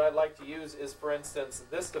 and what I'd like to use is, for instance,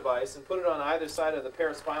 this device, and put it on either side of the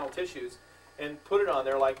paraspinal tissues, and put it on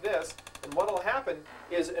there like this, and what will happen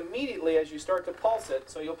is immediately as you start to pulse it,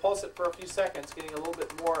 so you'll pulse it for a few seconds, getting a little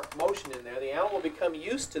bit more motion in there, the animal will become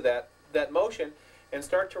used to that motion and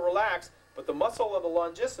start to relax, but the muscle of the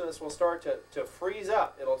longissimus will start to freeze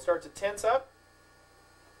up. It'll start to tense up,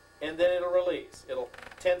 and then it'll release. It'll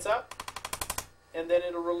tense up, and then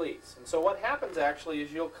it'll release. And so what happens actually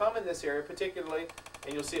is you'll come in this area particularly,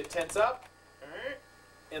 and you'll see it tense up,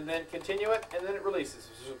 and then continue it, and then it releases.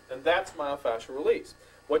 And that's myofascial release.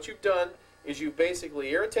 What you've done is you've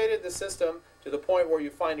basically irritated the system to the point where you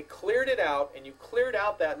finally cleared it out, and you cleared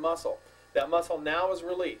out that muscle. That muscle now is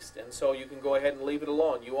released, and so you can go ahead and leave it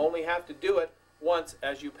alone. You only have to do it once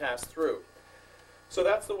as you pass through. So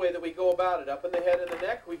that's the way that we go about it. Up in the head and the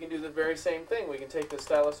neck, we can do the very same thing. We can take the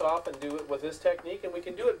stylus off and do it with this technique, and we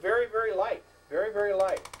can do it very, very light. Very, very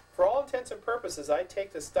light. For all intents and purposes, I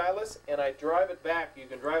take the stylus and I drive it back. You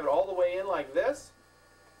can drive it all the way in like this,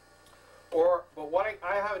 but what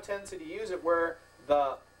I have a tendency to use it where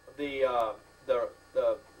the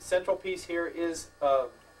central piece here is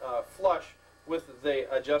flush with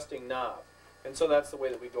the adjusting knob. And so that's the way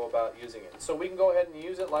that we go about using it. So we can go ahead and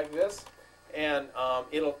use it like this, and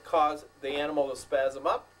it'll cause the animal to spasm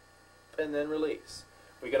up and then release.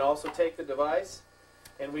 We can also take the device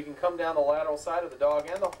and we can come down the lateral side of the dog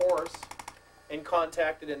and the horse and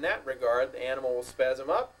contact it in that regard. The animal will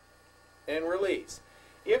spasm up and release.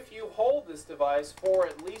 If you hold this device for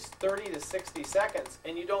at least 30 to 60 seconds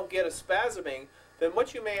and you don't get a spasming, then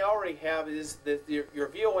what you may already have is that your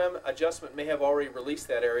VOM adjustment may have already released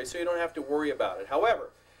that area, so you don't have to worry about it.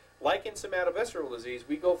 However, like in somatovisceral disease,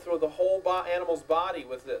 we go through the whole animal's body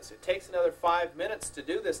with this. It takes another 5 minutes to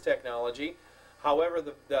do this technology. However,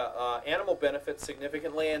 the animal benefits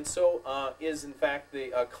significantly, and so is, in fact,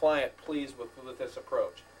 the client pleased with this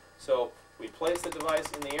approach. So we place the device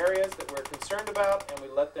in the areas that we're concerned about, and we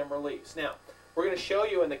let them release. Now, we're going to show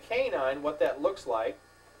you in the canine what that looks like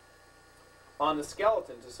on the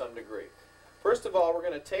skeleton to some degree. First of all, we're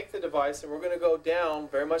going to take the device and we're going to go down,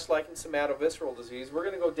 very much like in somatovisceral disease, we're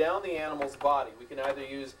going to go down the animal's body. We can either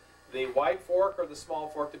use the wide fork or the small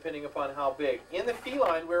fork, depending upon how big. In the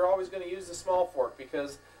feline, we're always going to use the small fork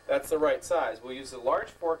because that's the right size. We'll use the large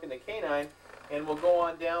fork in the canine, and we'll go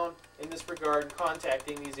on down in this regard,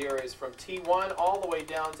 contacting these areas from T1 all the way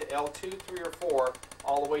down to L2, 3, or 4,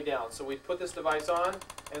 all the way down. So we put this device on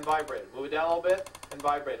and vibrate it. Move it down a little bit and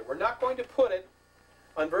vibrate it. We're not going to put it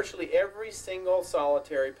on virtually every single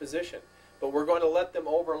solitary position, but we're going to let them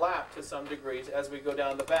overlap to some degrees as we go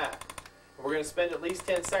down the back. We're going to spend at least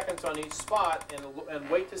 10 seconds on each spot and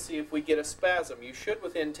wait to see if we get a spasm. You should,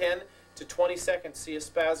 within 10 to 20 seconds, see a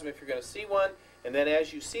spasm if you're going to see one. And then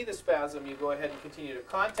as you see the spasm, you go ahead and continue to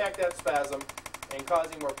contact that spasm, and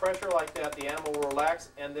causing more pressure like that, the animal will relax,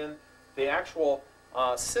 and then the actual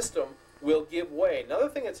system will give way. Another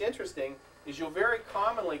thing that's interesting is you'll very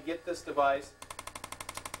commonly get this device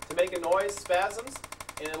to make a noise, spasms,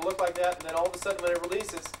 and it'll look like that, and then all of a sudden when it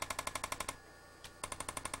releases,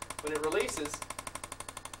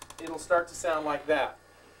 it'll start to sound like that.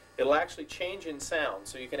 It'll actually change in sound,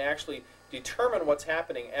 so you can actually determine what's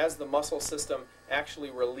happening as the muscle system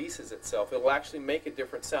actually releases itself. It will actually make a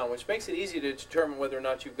different sound, which makes it easy to determine whether or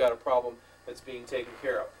not you've got a problem that's being taken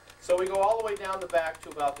care of. So we go all the way down the back to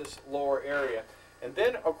about this lower area. And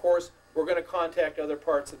then, of course, we're going to contact other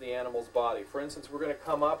parts of the animal's body. For instance, we're going to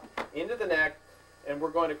come up into the neck, and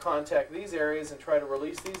we're going to contact these areas and try to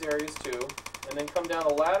release these areas too, and then come down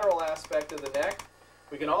the lateral aspect of the neck.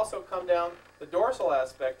 We can also come down the dorsal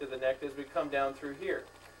aspect of the neck as we come down through here.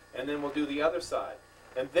 And then we'll do the other side.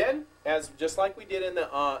 And then, just like we did in the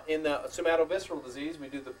somatovisceral disease, we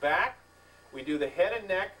do the back, we do the head and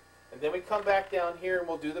neck, and then we come back down here and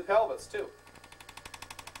we'll do the pelvis too.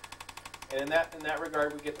 And in that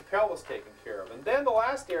regard, we get the pelvis taken care of. And then the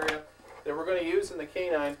last area that we're going to use in the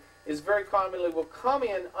canine is very commonly we'll come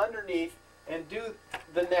in underneath and do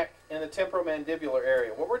the neck and the temporomandibular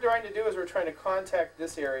area. What we're trying to do is we're trying to contact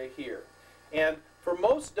this area here. And for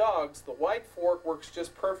most dogs, the wide fork works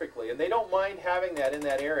just perfectly, and they don't mind having that in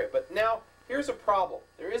that area. But now, here's a problem.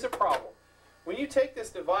 There is a problem. When you take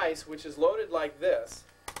this device, which is loaded like this,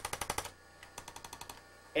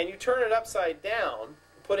 and you turn it upside down,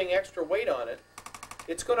 putting extra weight on it,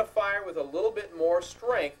 it's going to fire with a little bit more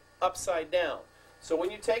strength upside down. So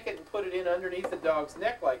when you take it and put it in underneath the dog's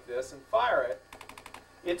neck like this and fire it,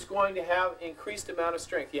 it's going to have increased amount of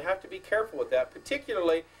strength. You have to be careful with that,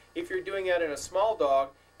 particularly if you're doing that in a small dog,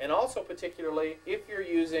 and also particularly if you're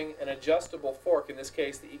using an adjustable fork. In this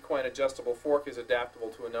case, the equine adjustable fork is adaptable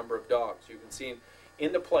to a number of dogs. You can see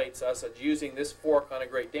into plates, us using this fork on a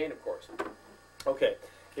Great Dane, of course. Okay,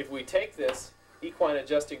 if we take this equine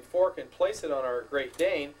adjusting fork and place it on our Great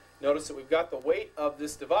Dane, notice that we've got the weight of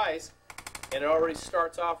this device, and it already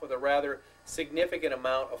starts off with a rather significant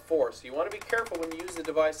amount of force. You want to be careful when you use the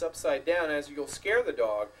device upside down, as you'll scare the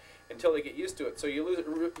dog until they get used to it. So you lose it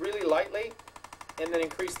really lightly and then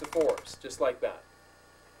increase the force, just like that.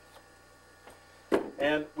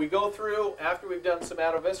 And we go through, after we've done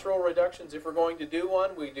somatovisceral reductions, if we're going to do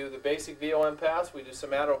one, we do the basic VOM pass, we do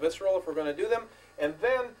somatovisceral if we're going to do them, and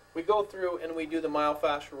then we go through and we do the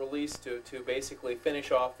myofascial release to basically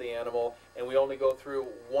finish off the animal, and we only go through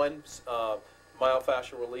one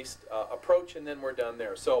myofascial release approach, and then we're done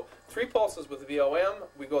there. So 3 pulses with VOM,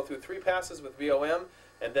 we go through 3 passes with VOM,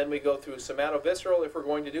 and then we go through somatovisceral if we're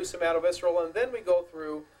going to do somatovisceral, and then we go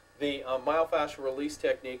through the myofascial release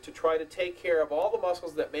technique to try to take care of all the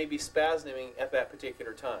muscles that may be spasming at that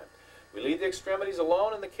particular time. We leave the extremities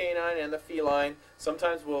alone in the canine and the feline.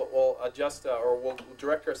 Sometimes we'll adjust or we'll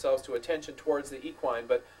direct ourselves to attention towards the equine,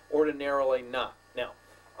 but ordinarily not. Now,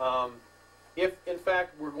 if in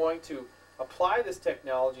fact we're going to apply this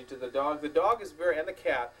technology to the dog is very, and the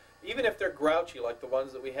cat, even if they're grouchy like the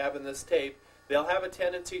ones that we have in this tape, they'll have a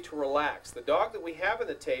tendency to relax. The dog that we have in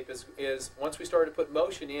the tape is once we started to put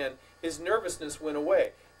motion in, his nervousness went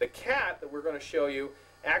away. The cat that we're going to show you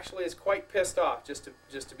actually is quite pissed off, just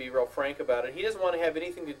to be real frank about it. He doesn't want to have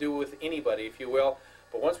anything to do with anybody, if you will.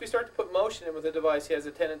 But once we start to put motion in with the device, he has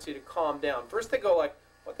a tendency to calm down. First they go like,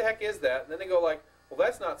 what the heck is that? And then they go like, well,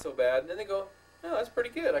 that's not so bad. And then they go, no, that's pretty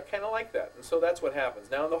good. I kind of like that. And so that's what happens.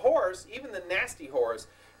 Now in the horse, even the nasty horse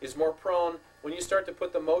is more prone, when you start to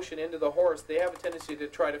put the motion into the horse, they have a tendency to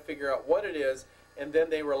try to figure out what it is, and then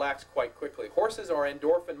they relax quite quickly. Horses are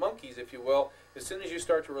endorphin monkeys, if you will. As soon as you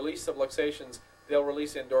start to release subluxations, they'll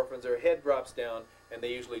release endorphins, their head drops down, and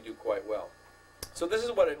they usually do quite well. So this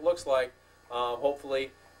is what it looks like, hopefully,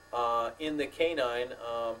 in the canine.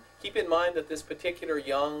 Keep in mind that this particular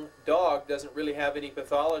young dog doesn't really have any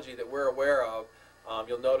pathology that we're aware of.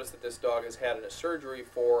 You'll notice that this dog has had a surgery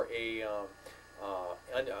for a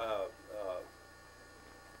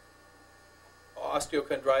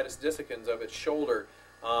osteochondritis dissecans of its shoulder,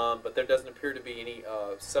 but there doesn't appear to be any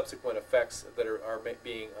subsequent effects that are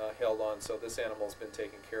being held on, so this animal's been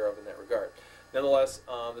taken care of in that regard. Nonetheless,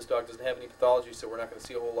 this dog doesn't have any pathology, so we're not going to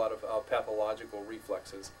see a whole lot of pathological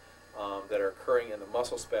reflexes that are occurring, and the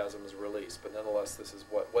muscle spasm is released, but nonetheless this is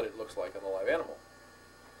what it looks like on the live animal.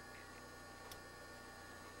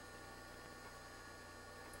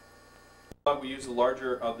 We use the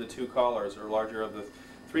larger of the 2 collars, or larger of the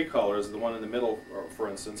 3 collars, the one in the middle, for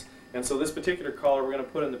instance. And so this particular collar we're going to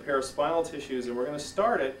put in the paraspinal tissues, and we're going to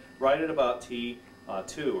start it right at about T2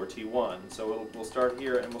 or T1. So we'll start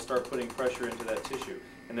here, and we'll start putting pressure into that tissue.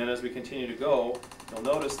 And then as we continue to go, you'll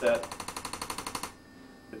notice that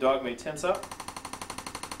the dog may tense up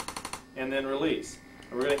and then release.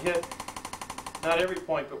 And we're going to hit, not every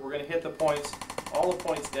point, but we're going to hit the points, all the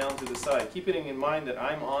points down to the side. Keeping in mind that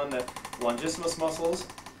I'm on the longissimus muscles.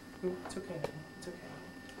 Ooh, it's okay. It's okay.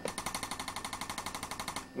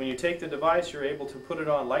 When you take the device, you're able to put it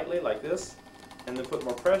on lightly like this, and then put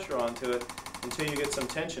more pressure onto it until you get some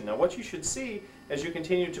tension. Now what you should see as you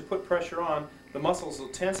continue to put pressure on, the muscles will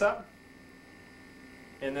tense up,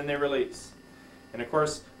 and then they release. And of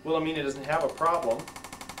course, Wilhelmina doesn't have a problem,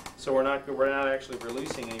 so we're not actually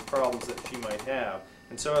releasing any problems that she might have.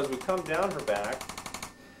 And so as we come down her back,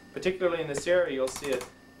 particularly in this area, you'll see it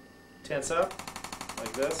tense up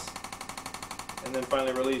like this, and then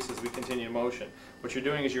finally release as we continue motion. What you're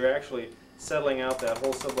doing is you're actually settling out that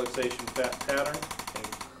whole subluxation pattern and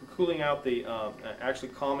cooling out the, actually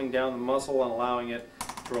calming down the muscle and allowing it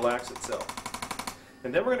to relax itself.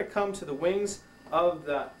 And then we're going to come to the wings of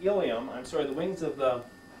the ilium, the wings of the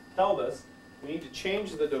pelvis. We need to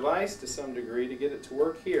change the device to some degree to get it to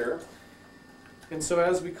work here. And so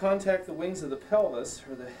as we contact the wings of the pelvis,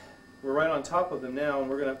 we're right on top of them now, and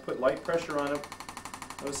we're going to put light pressure on them.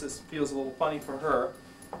 Notice this feels a little funny for her.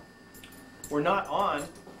 We're not on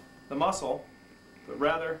the muscle, but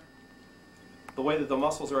rather the way that the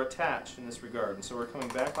muscles are attached in this regard. And so we're coming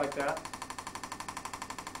back like that.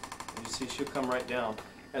 And you see she'll come right down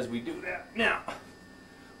as we do that. Now,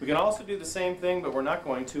 we can also do the same thing, but we're not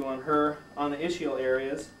going to on the ischial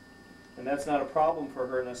areas. And that's not a problem for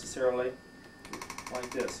her necessarily,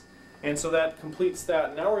 like this. And so that completes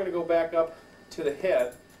that. Now we're going to go back up to the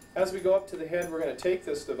head. As we go up to the head, we're going to take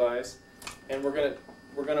this device, and we're going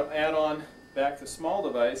to add on back the small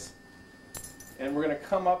device, and we're going to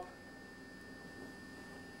come up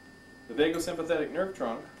the vagosympathetic nerve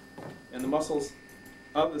trunk and the muscles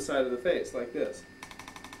of the side of the face, like this.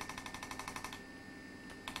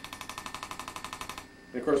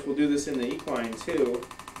 And of course we'll do this in the equine too,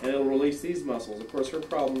 and it'll release these muscles. Of course her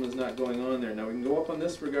problem is not going on there. Now we can go up on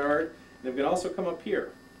this regard, and we can also come up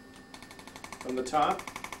here from the top.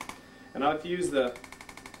 And I like to use the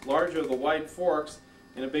larger, the wide forks.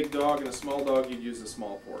 In a big dog and a small dog, you'd use the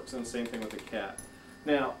small forks, and the same thing with the cat.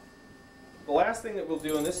 Now, the last thing that we'll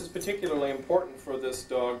do, and this is particularly important for this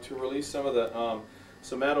dog to release some of the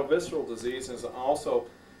somatovisceral disease, and also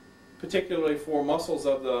particularly for muscles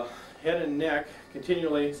of the head and neck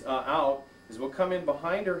continually out, is we'll come in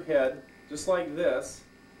behind her head just like this,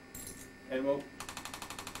 and we'll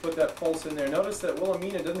put that pulse in there. Notice that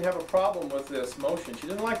Wilhelmina doesn't have a problem with this motion. She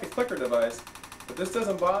doesn't like the clicker device, but this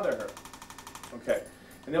doesn't bother her. Okay.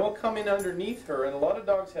 And then we'll come in underneath her, and a lot of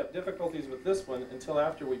dogs have difficulties with this one until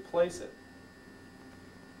after we place it.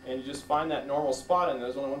 And you just find that normal spot, and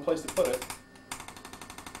there's only one place to put it.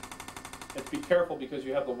 You have to be careful because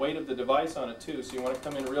you have the weight of the device on it too, so you want to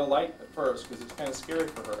come in real light at first because it's kind of scary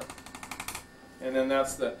for her. And then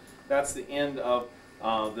that's the end of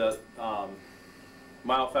the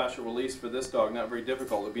myofascial release for this dog. Not very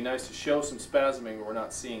difficult. It would be nice to show some spasming, but we're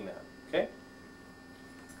not seeing that. Okay?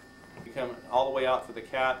 We come all the way out for the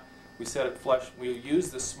cat. We set it flush. We use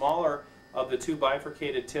the smaller of the two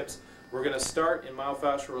bifurcated tips. We're going to start in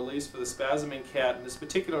myofascial release for the spasming cat, and it's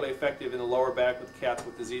particularly effective in the lower back with cats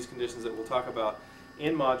with disease conditions that we'll talk about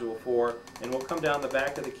in Module 4. And we'll come down the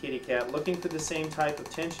back of the kitty cat looking for the same type of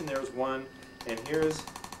tension. There's one, and here's,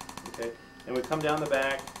 okay, and we come down the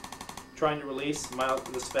back trying to release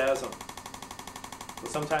the spasm.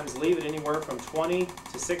 We'll sometimes leave it anywhere from 20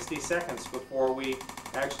 to 60 seconds before we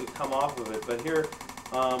actually come off of it. But here,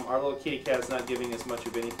 our little kitty cat is not giving us much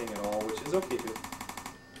of anything at all, which is okay too.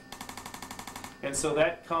 And so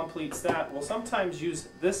that completes that. We'll sometimes use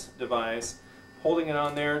this device, holding it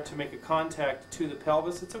on there to make a contact to the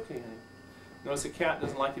pelvis. It's okay, honey. Notice the cat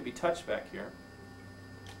doesn't like to be touched back here.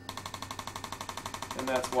 And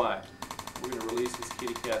that's why. We're going to release this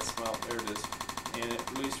kitty cat smell. There it is. And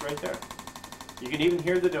it released right there. You can even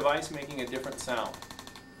hear the device making a different sound.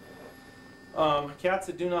 Cats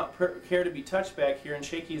that do not care to be touched back here, and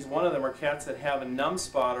Shaky is one of them, are cats that have a numb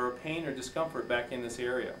spot or a pain or discomfort back in this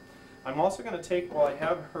area. I'm also going to take, while I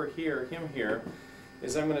have her here, him here,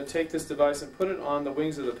 is I'm going to take this device and put it on the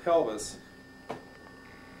wings of the pelvis,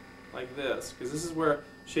 like this, because this is where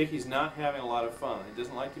Shaky's not having a lot of fun. It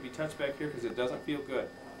doesn't like to be touched back here because it doesn't feel good.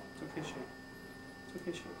 It's okay, Shaky. It's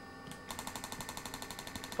okay, Shaky.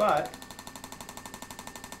 But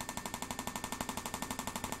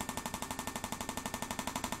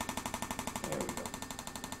there we go.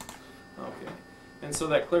 Okay. And so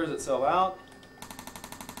that clears itself out.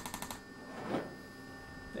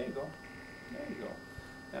 There you go. There you go.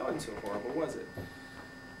 That wasn't so horrible, was it?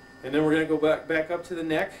 And then we're going to go back up to the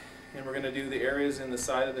neck, and we're going to do the areas in the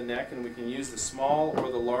side of the neck, and we can use the small or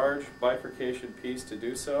the large bifurcation piece to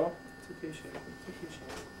do so. It's okay, Shaky. It's okay,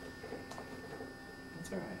 Shaky.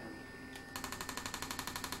 It's all right, honey.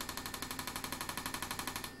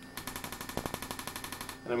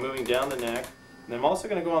 And I'm moving down the neck, and I'm also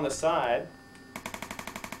going to go on the side,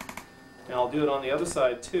 and I'll do it on the other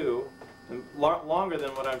side too. And longer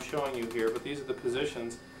than what I'm showing you here, but these are the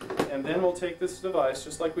positions. And then we'll take this device,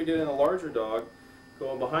 just like we did in a larger dog,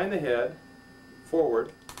 go behind the head,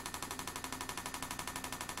 forward.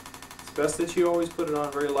 It's best that you always put it on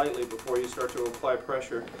very lightly before you start to apply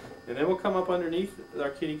pressure. And then we'll come up underneath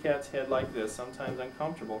our kitty cat's head like this, sometimes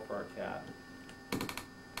uncomfortable for our cat.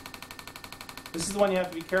 This is the one you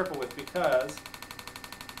have to be careful with because,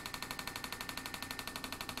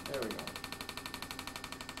 there we go.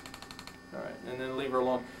 Alright, and then leave her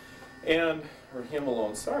alone, or him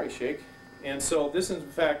alone, sorry, Shake. And so this is in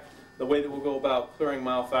fact the way that we'll go about clearing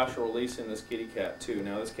myofascial release in this kitty cat too.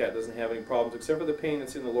 Now this cat doesn't have any problems except for the pain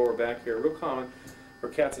that's in the lower back here, real common for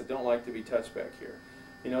cats that don't like to be touched back here.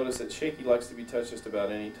 You notice that Shaky likes to be touched just about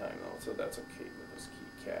any time though, so that's okay with this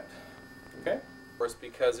kitty cat. Okay? Of course,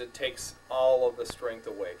 because it takes all of the strength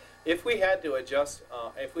away. If we had to adjust,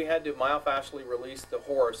 if we had to myofascially release the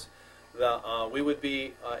horse, we would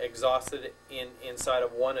be exhausted inside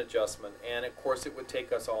of one adjustment, and of course it would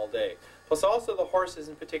take us all day. Plus also the horse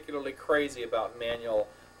isn't particularly crazy about manual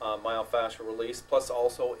myofascial release, plus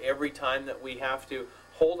also every time that we have to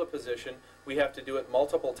hold a position, we have to do it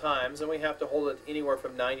multiple times, and we have to hold it anywhere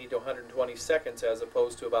from 90 to 120 seconds as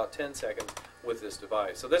opposed to about 10 seconds with this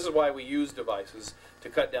device. So this is why we use devices, to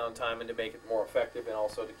cut down time and to make it more effective, and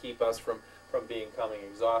also to keep us from becoming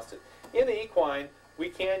exhausted. In the equine, we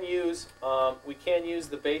can use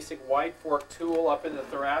the basic wide fork tool up in the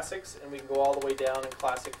thoracics, and we can go all the way down in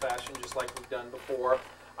classic fashion just like we've done before.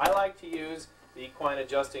 I like to use the equine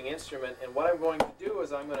adjusting instrument, and what I'm going to do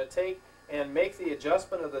is I'm going to take and make the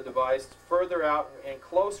adjustment of the device further out and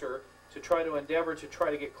closer to try to endeavor to try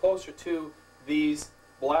to get closer to these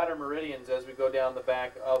bladder meridians as we go down the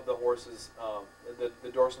back of the horse's, the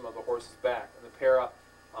dorsum of the horse's back, and the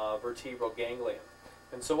paravertebral ganglion.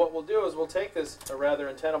 And so what we'll do is we'll take this rather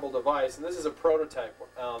untenable device, and this is a prototype.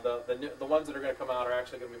 The ones that are going to come out are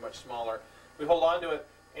actually going to be much smaller. We hold on to it,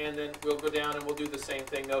 and then we'll go down and we'll do the same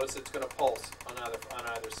thing. Notice it's going to pulse on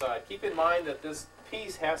either side. Keep in mind that this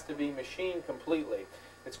piece has to be machined completely.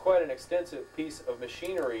 It's quite an extensive piece of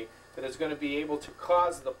machinery that is going to be able to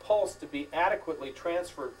cause the pulse to be adequately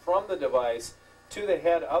transferred from the device to the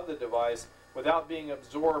head of the device without being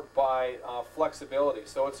absorbed by flexibility.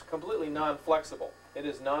 So it's completely non-flexible. It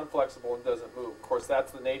is non-flexible and doesn't move. Of course,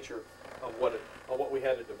 that's the nature of what we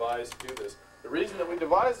had to devise to do this. The reason that we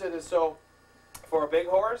devised it is so for a big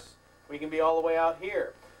horse, we can be all the way out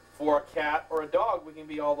here. For a cat or a dog, we can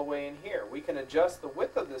be all the way in here. We can adjust the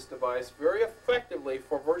width of this device very effectively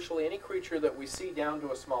for virtually any creature that we see, down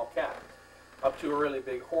to a small cat, up to a really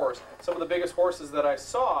big horse. Some of the biggest horses that I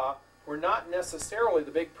saw were not necessarily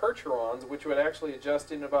the big Percherons, which would actually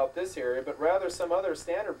adjust in about this area, but rather some other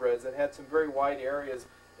standardbreds that had some very wide areas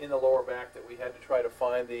in the lower back that we had to try to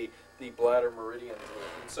find the bladder meridians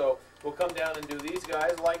in. And so we'll come down and do these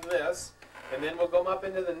guys like this, and then we'll go up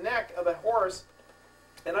into the neck of the horse.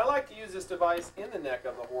 And I like to use this device in the neck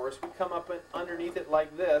of the horse. We come up underneath it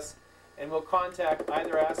like this, and we'll contact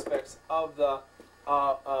either aspects of the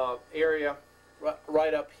area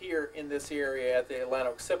right up here in this area at the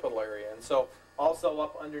atlanto-occipital area. And so also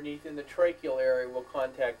up underneath in the tracheal area, we'll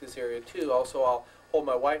contact this area too. Also, I'll hold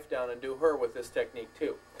my wife down and do her with this technique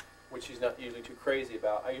too, which she's not usually too crazy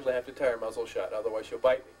about. I usually have to tie her muzzle shut, otherwise she'll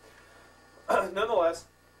bite me. Nonetheless,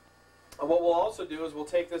 what we'll also do is we'll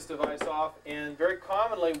take this device off, and very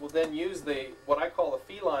commonly we'll then use what I call the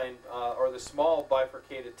feline or the small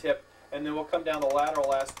bifurcated tip, and then we'll come down the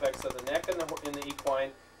lateral aspects of the neck in the equine,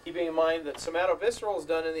 keeping in mind that somatovisceral is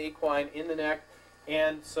done in the equine in the neck,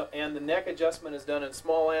 and the neck adjustment is done in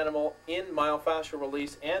small animal in myofascial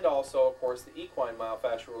release, and also, of course, the equine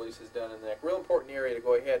myofascial release is done in the neck. Real important area to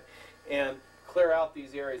go ahead and clear out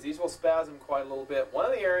these areas. These will spasm quite a little bit. One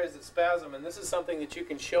of the areas that spasm, and this is something that you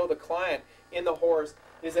can show the client in the horse,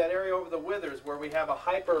 is that area over the withers where we have a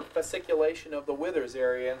hyperfasciculation of the withers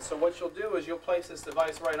area. And so what you'll do is you'll place this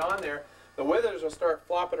device right on there. The withers will start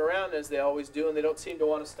flopping around as they always do, and they don't seem to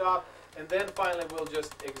want to stop. And then finally we'll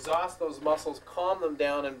just exhaust those muscles, calm them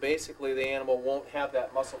down, and basically the animal won't have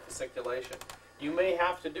that muscle fasciculation. You may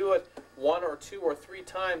have to do it 1 or 2 or 3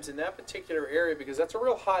 times in that particular area because that's a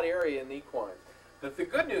real hot area in the equine. The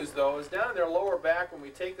good news, though, is down in their lower back when we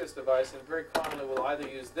take this device, and very commonly we'll either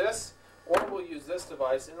use this or we'll use this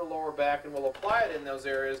device in the lower back, and we'll apply it in those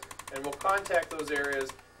areas, and we'll contact those areas.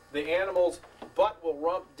 The animal's butt will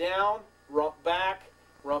rump down, rump back,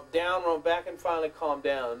 rump down, rump back, and finally calm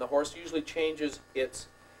down. And the horse usually changes its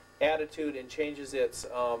attitude and changes its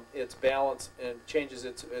balance and changes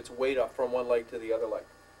its weight up from one leg to the other leg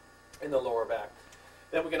in the lower back.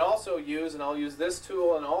 Then we can also use, and I'll use this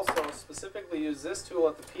tool, and also specifically use this tool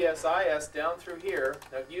at the PSIS down through here.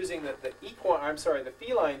 Now using the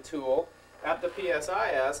feline tool at the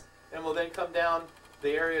PSIS, and we'll then come down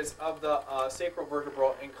the areas of the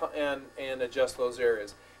sacrovertebral and adjust those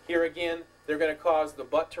areas. Here again, they're going to cause the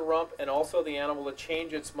butt to rump and also the animal to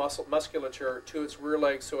change its musculature to its rear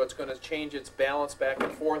leg, so it's going to change its balance back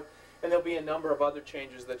and forth. And there'll be a number of other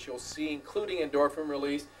changes that you'll see, including endorphin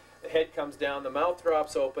release. The head comes down, the mouth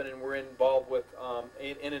drops open, and we're involved with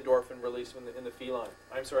an endorphin release in the feline.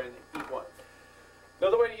 I'm sorry, in the equine.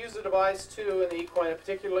 Another way to use the device too in the equine,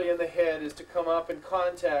 particularly in the head, is to come up and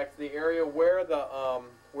contact the area where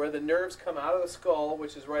the nerves come out of the skull,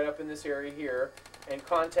 which is right up in this area here, and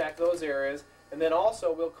contact those areas. And then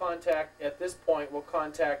also we'll contact, at this point, we'll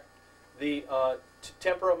contact the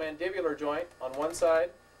temporomandibular joint on one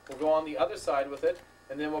side. We'll go on the other side with it,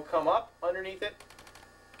 and then we'll come up underneath it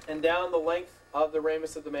and down the length of the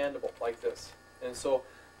ramus of the mandible, like this. And so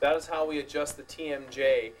that is how we adjust the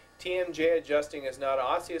TMJ. TMJ adjusting is not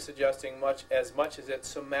osseous adjusting as much as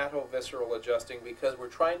it's somatovisceral adjusting, because we're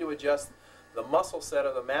trying to adjust the muscle set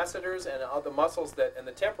of the masseters and the muscles and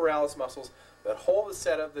the temporalis muscles that hold the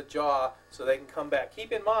set of the jaw so they can come back.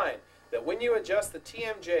 Keep in mind that when you adjust the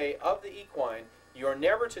TMJ of the equine, you are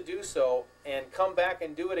never to do so and come back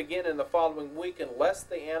and do it again in the following week unless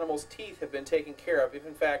the animal's teeth have been taken care of, if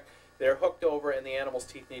in fact they're hooked over and the animal's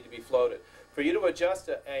teeth need to be floated. For you to adjust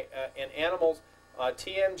an animal's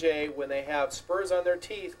TMJ when they have spurs on their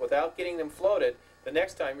teeth without getting them floated, the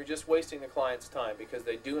next time you're just wasting the client's time, because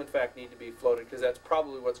they do in fact need to be floated, because that's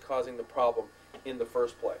probably what's causing the problem in the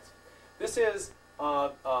first place. This is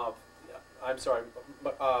I'm sorry,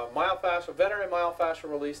 myofascial, veterinary myofascial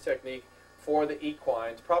release technique for the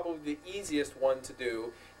equines, probably the easiest one to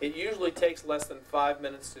do. It usually takes less than 5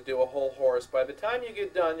 minutes to do a whole horse. By the time you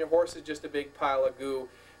get done, your horse is just a big pile of goo,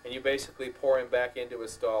 and you basically pour him back into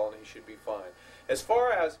his stall and he should be fine. As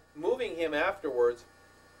far as moving him afterwards,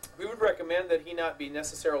 we would recommend that he not be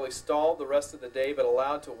necessarily stalled the rest of the day, but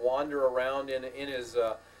allowed to wander around in his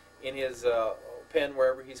pen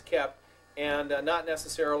wherever he's kept, and not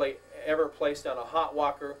necessarily ever placed on a hot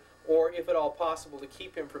walker, or if at all possible to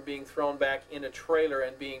keep him from being thrown back in a trailer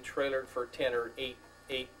and being trailered for 10 or 8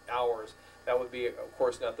 hours. That would be, of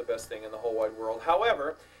course, not the best thing in the whole wide world.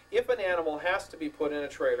 However, if an animal has to be put in a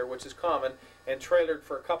trailer, which is common, and trailered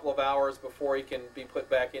for a couple of hours before he can be put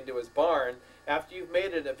back into his barn, after you've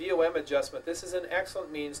made it a VOM adjustment, this is an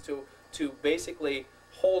excellent means to basically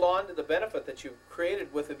hold on to the benefit that you've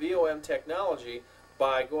created with the VOM technology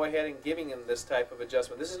by go ahead and giving him this type of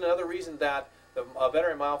adjustment. This is another reason that the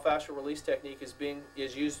veterinary myofascial release technique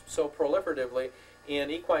is used so proliferatively in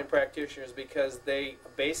equine practitioners, because they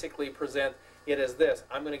basically present it as this: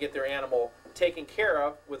 I'm going to get their animal taken care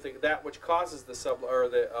of with that which causes the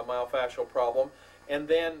myofascial problem, and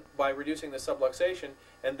then by reducing the subluxation,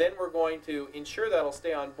 and then we're going to ensure that it'll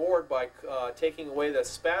stay on board by taking away the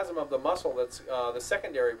spasm of the muscle that's the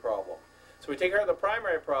secondary problem. So we take care of the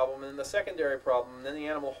primary problem and then the secondary problem, and then the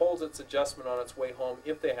animal holds its adjustment on its way home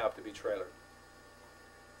if they have to be trailered.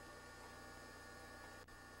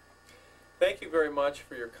 Thank you very much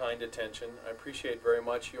for your kind attention. I appreciate very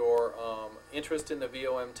much your interest in the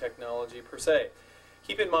VOM technology per se.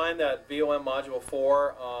 Keep in mind that VOM Module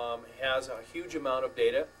 4 has a huge amount of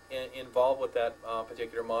data involved with that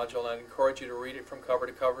particular module, and I'd encourage you to read it from cover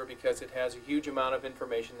to cover, because it has a huge amount of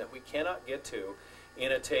information that we cannot get to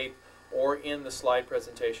in a tape or in the slide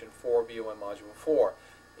presentation for VOM Module 4.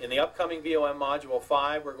 In the upcoming VOM Module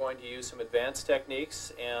 5, we're going to use some advanced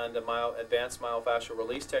techniques and advanced myofascial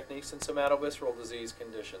release techniques and somatovisceral disease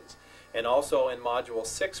conditions. And also in Module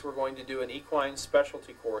 6, we're going to do an equine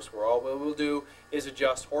specialty course where all we will do is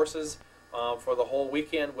adjust horses for the whole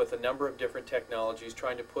weekend with a number of different technologies,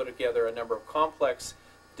 trying to put together a number of complex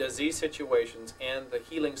disease situations and the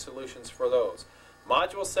healing solutions for those.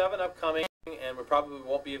 Module 7 upcoming, and we probably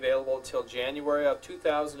won't be available until January of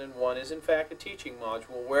 2001, is in fact a teaching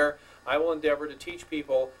module where I will endeavor to teach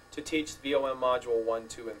people to teach VOM Module 1,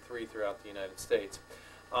 2, and 3 throughout the United States.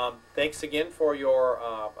 Thanks again for your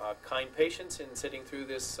kind patience in sitting through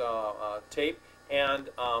this tape, and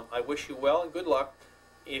I wish you well and good luck.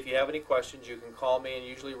 If you have any questions, you can call me and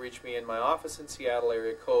usually reach me in my office in Seattle,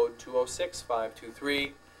 area code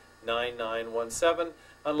 206-523-9917,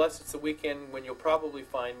 unless it's the weekend, when you'll probably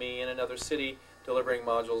find me in another city delivering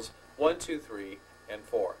modules 1, 2, 3, and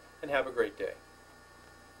 4. And have a great day.